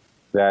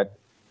that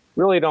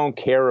really don't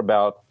care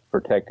about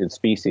protected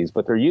species,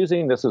 but they're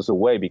using this as a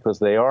way because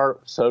they are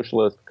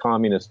socialist,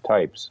 communist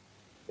types,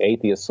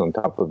 atheists on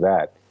top of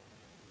that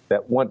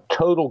want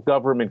total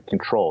government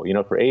control. You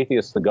know, for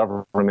atheists, the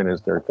government is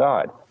their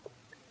God,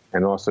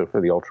 and also for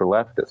the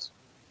ultra-leftists.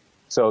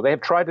 So they have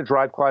tried to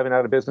drive Cliven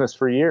out of business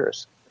for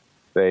years.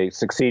 They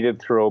succeeded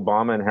through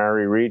Obama and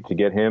Harry Reid to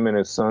get him and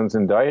his sons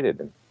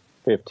indicted and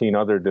 15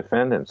 other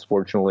defendants.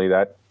 Fortunately,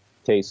 that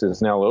case is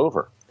now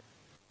over.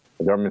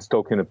 The government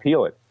still can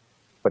appeal it.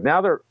 But now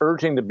they're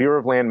urging the Bureau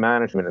of Land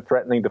Management and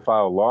threatening to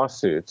file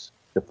lawsuits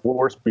to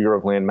force Bureau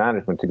of Land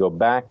Management to go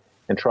back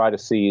and try to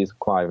seize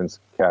Cliven's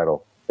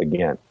cattle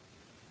again.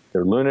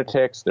 They're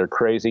lunatics. They're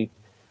crazy.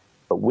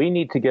 But we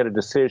need to get a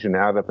decision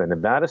out of a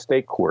Nevada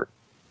state court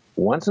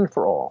once and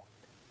for all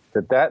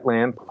that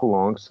land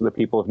belongs to the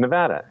people of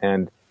Nevada.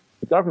 And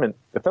the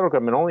federal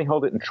government only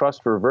held it in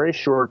trust for a very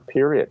short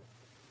period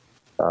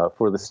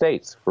for the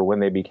states, for when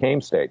they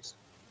became states.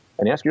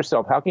 And ask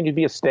yourself, how can you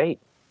be a state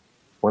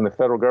when the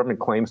federal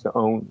government claims to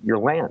own your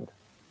land?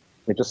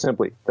 It just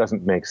simply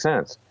doesn't make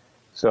sense.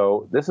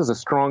 So this is a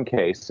strong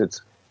case.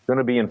 It's going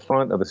to be in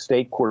front of a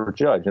state court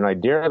judge. And I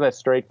dare that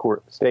state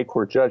court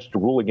judge to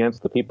rule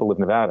against the people of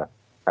Nevada.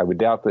 I would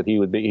doubt that he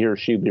or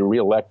she would be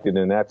reelected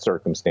in that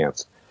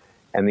circumstance.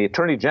 And the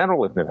Attorney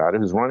General of Nevada,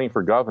 who's running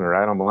for governor,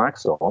 Adam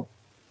Laxalt,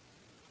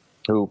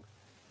 who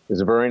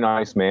is a very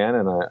nice man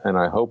and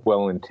I hope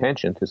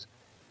well-intentioned.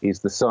 He's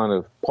the son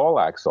of Paul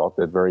Laxalt,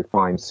 that very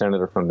fine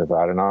senator from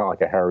Nevada, not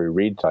like a Harry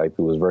Reid type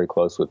who was very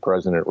close with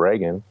President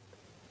Reagan.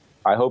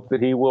 I hope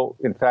that he will,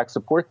 in fact,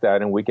 support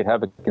that, and we could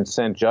have a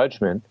consent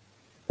judgment,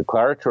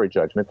 declaratory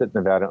judgment, that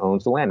Nevada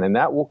owns the land. And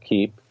that will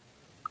keep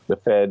the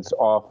feds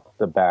off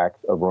the back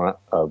of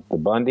the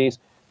Bundys.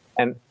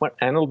 And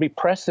it'll be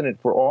precedent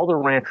for all the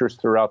ranchers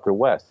throughout the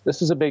West.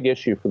 This is a big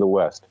issue for the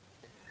West.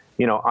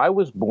 You know, I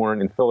was born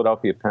in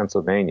Philadelphia,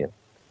 Pennsylvania,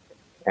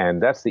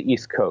 and that's the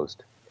East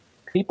Coast.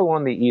 People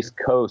on the East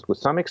Coast, with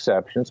some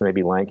exceptions,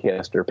 maybe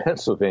Lancaster,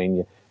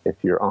 Pennsylvania, if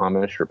you're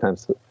Amish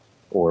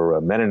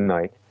or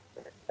Mennonite,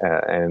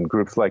 and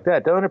groups like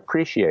that,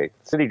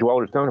 city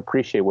dwellers don't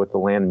appreciate what the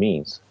land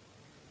means.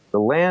 The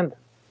land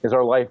is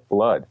our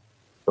lifeblood.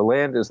 The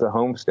land is the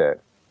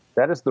homestead.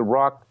 That is the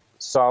rock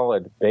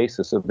solid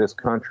basis of this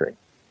country,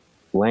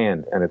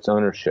 land and its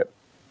ownership.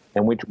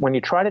 And when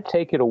you try to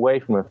take it away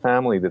from a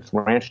family that's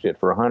ranched it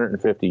for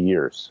 150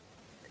 years,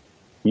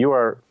 you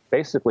are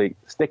basically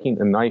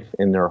sticking a knife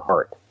in their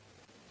heart.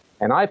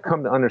 And I've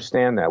come to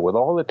understand that. With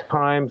all the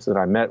times that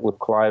I met with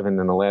Cliven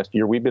in the last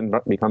year, we've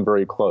become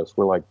very close.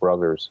 We're like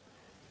brothers.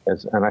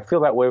 And I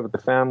feel that way with the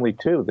family,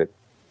 too, that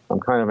I'm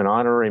kind of an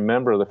honorary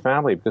member of the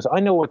family because I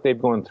know what they've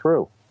gone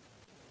through.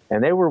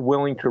 And they were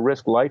willing to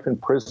risk life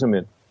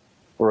imprisonment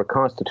for a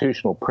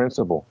constitutional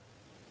principle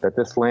that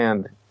this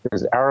land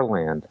is our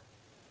land.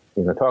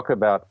 You know, talk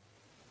about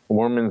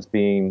Mormons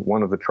being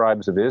one of the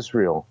tribes of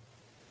Israel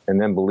and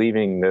then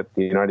believing that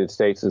the United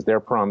States is their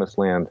promised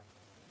land,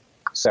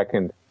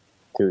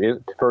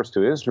 first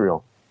to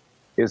Israel,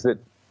 is that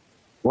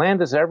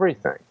land is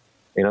everything.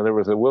 You know, there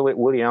was a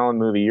Woody Allen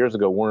movie years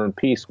ago, War and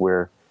Peace,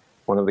 where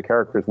one of the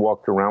characters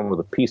walked around with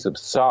a piece of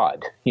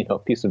sod, a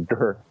piece of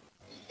dirt,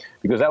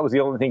 because that was the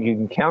only thing you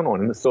can count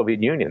on in the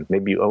Soviet Union.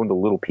 Maybe you owned a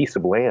little piece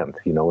of land,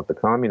 with the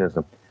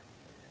communism.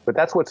 But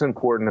that's what's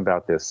important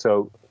about this.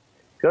 So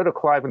go to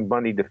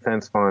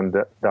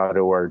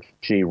ClivenBundyDefenseFund.org,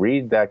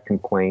 read that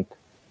complaint,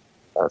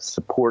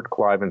 support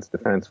Cliven's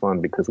Defense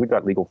Fund because we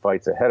got legal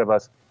fights ahead of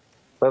us.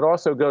 But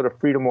also go to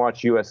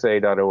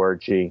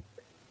FreedomWatchUSA.org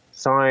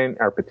sign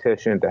our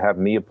petition to have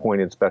me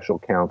appointed special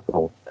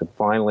counsel to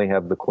finally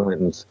have the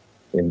Clintons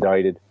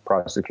indicted,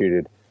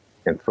 prosecuted,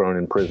 and thrown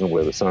in prison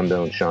where the sun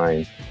don't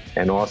shine,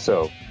 and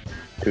also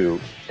to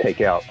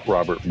take out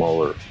Robert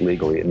Mueller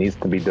legally. It needs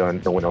to be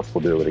done. No one else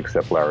will do it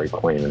except Larry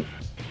Klayman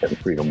and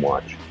Freedom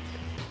Watch.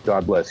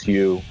 God bless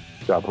you.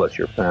 God bless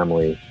your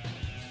family.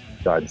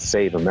 God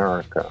save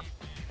America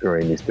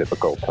during these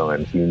difficult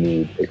times. You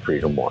need a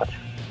Freedom Watch.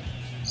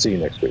 See you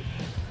next week.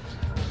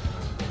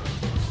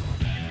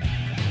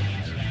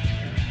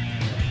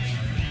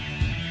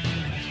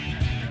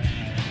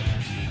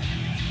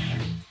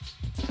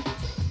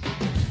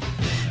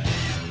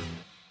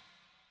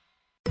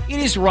 It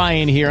is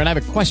Ryan here, and I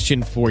have a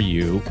question for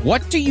you.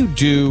 What do you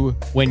do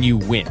when you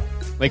win?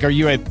 Like, are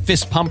you a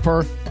fist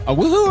pumper, a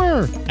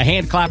woohooer, a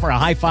hand clapper, a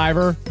high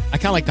fiver? I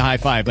kind of like the high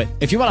five, but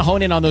if you want to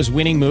hone in on those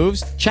winning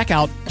moves, check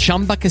out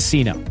Chumba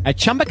Casino. At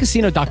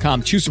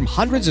ChumbaCasino.com, choose from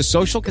hundreds of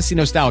social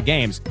casino-style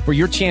games for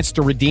your chance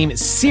to redeem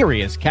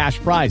serious cash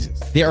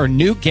prizes. There are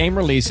new game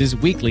releases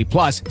weekly,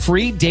 plus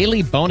free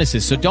daily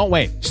bonuses. So don't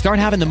wait. Start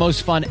having the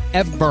most fun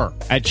ever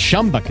at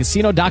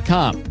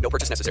ChumbaCasino.com. No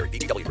purchase necessary.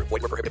 VGW Group.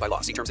 Void where prohibited by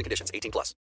law. See terms and conditions. 18+.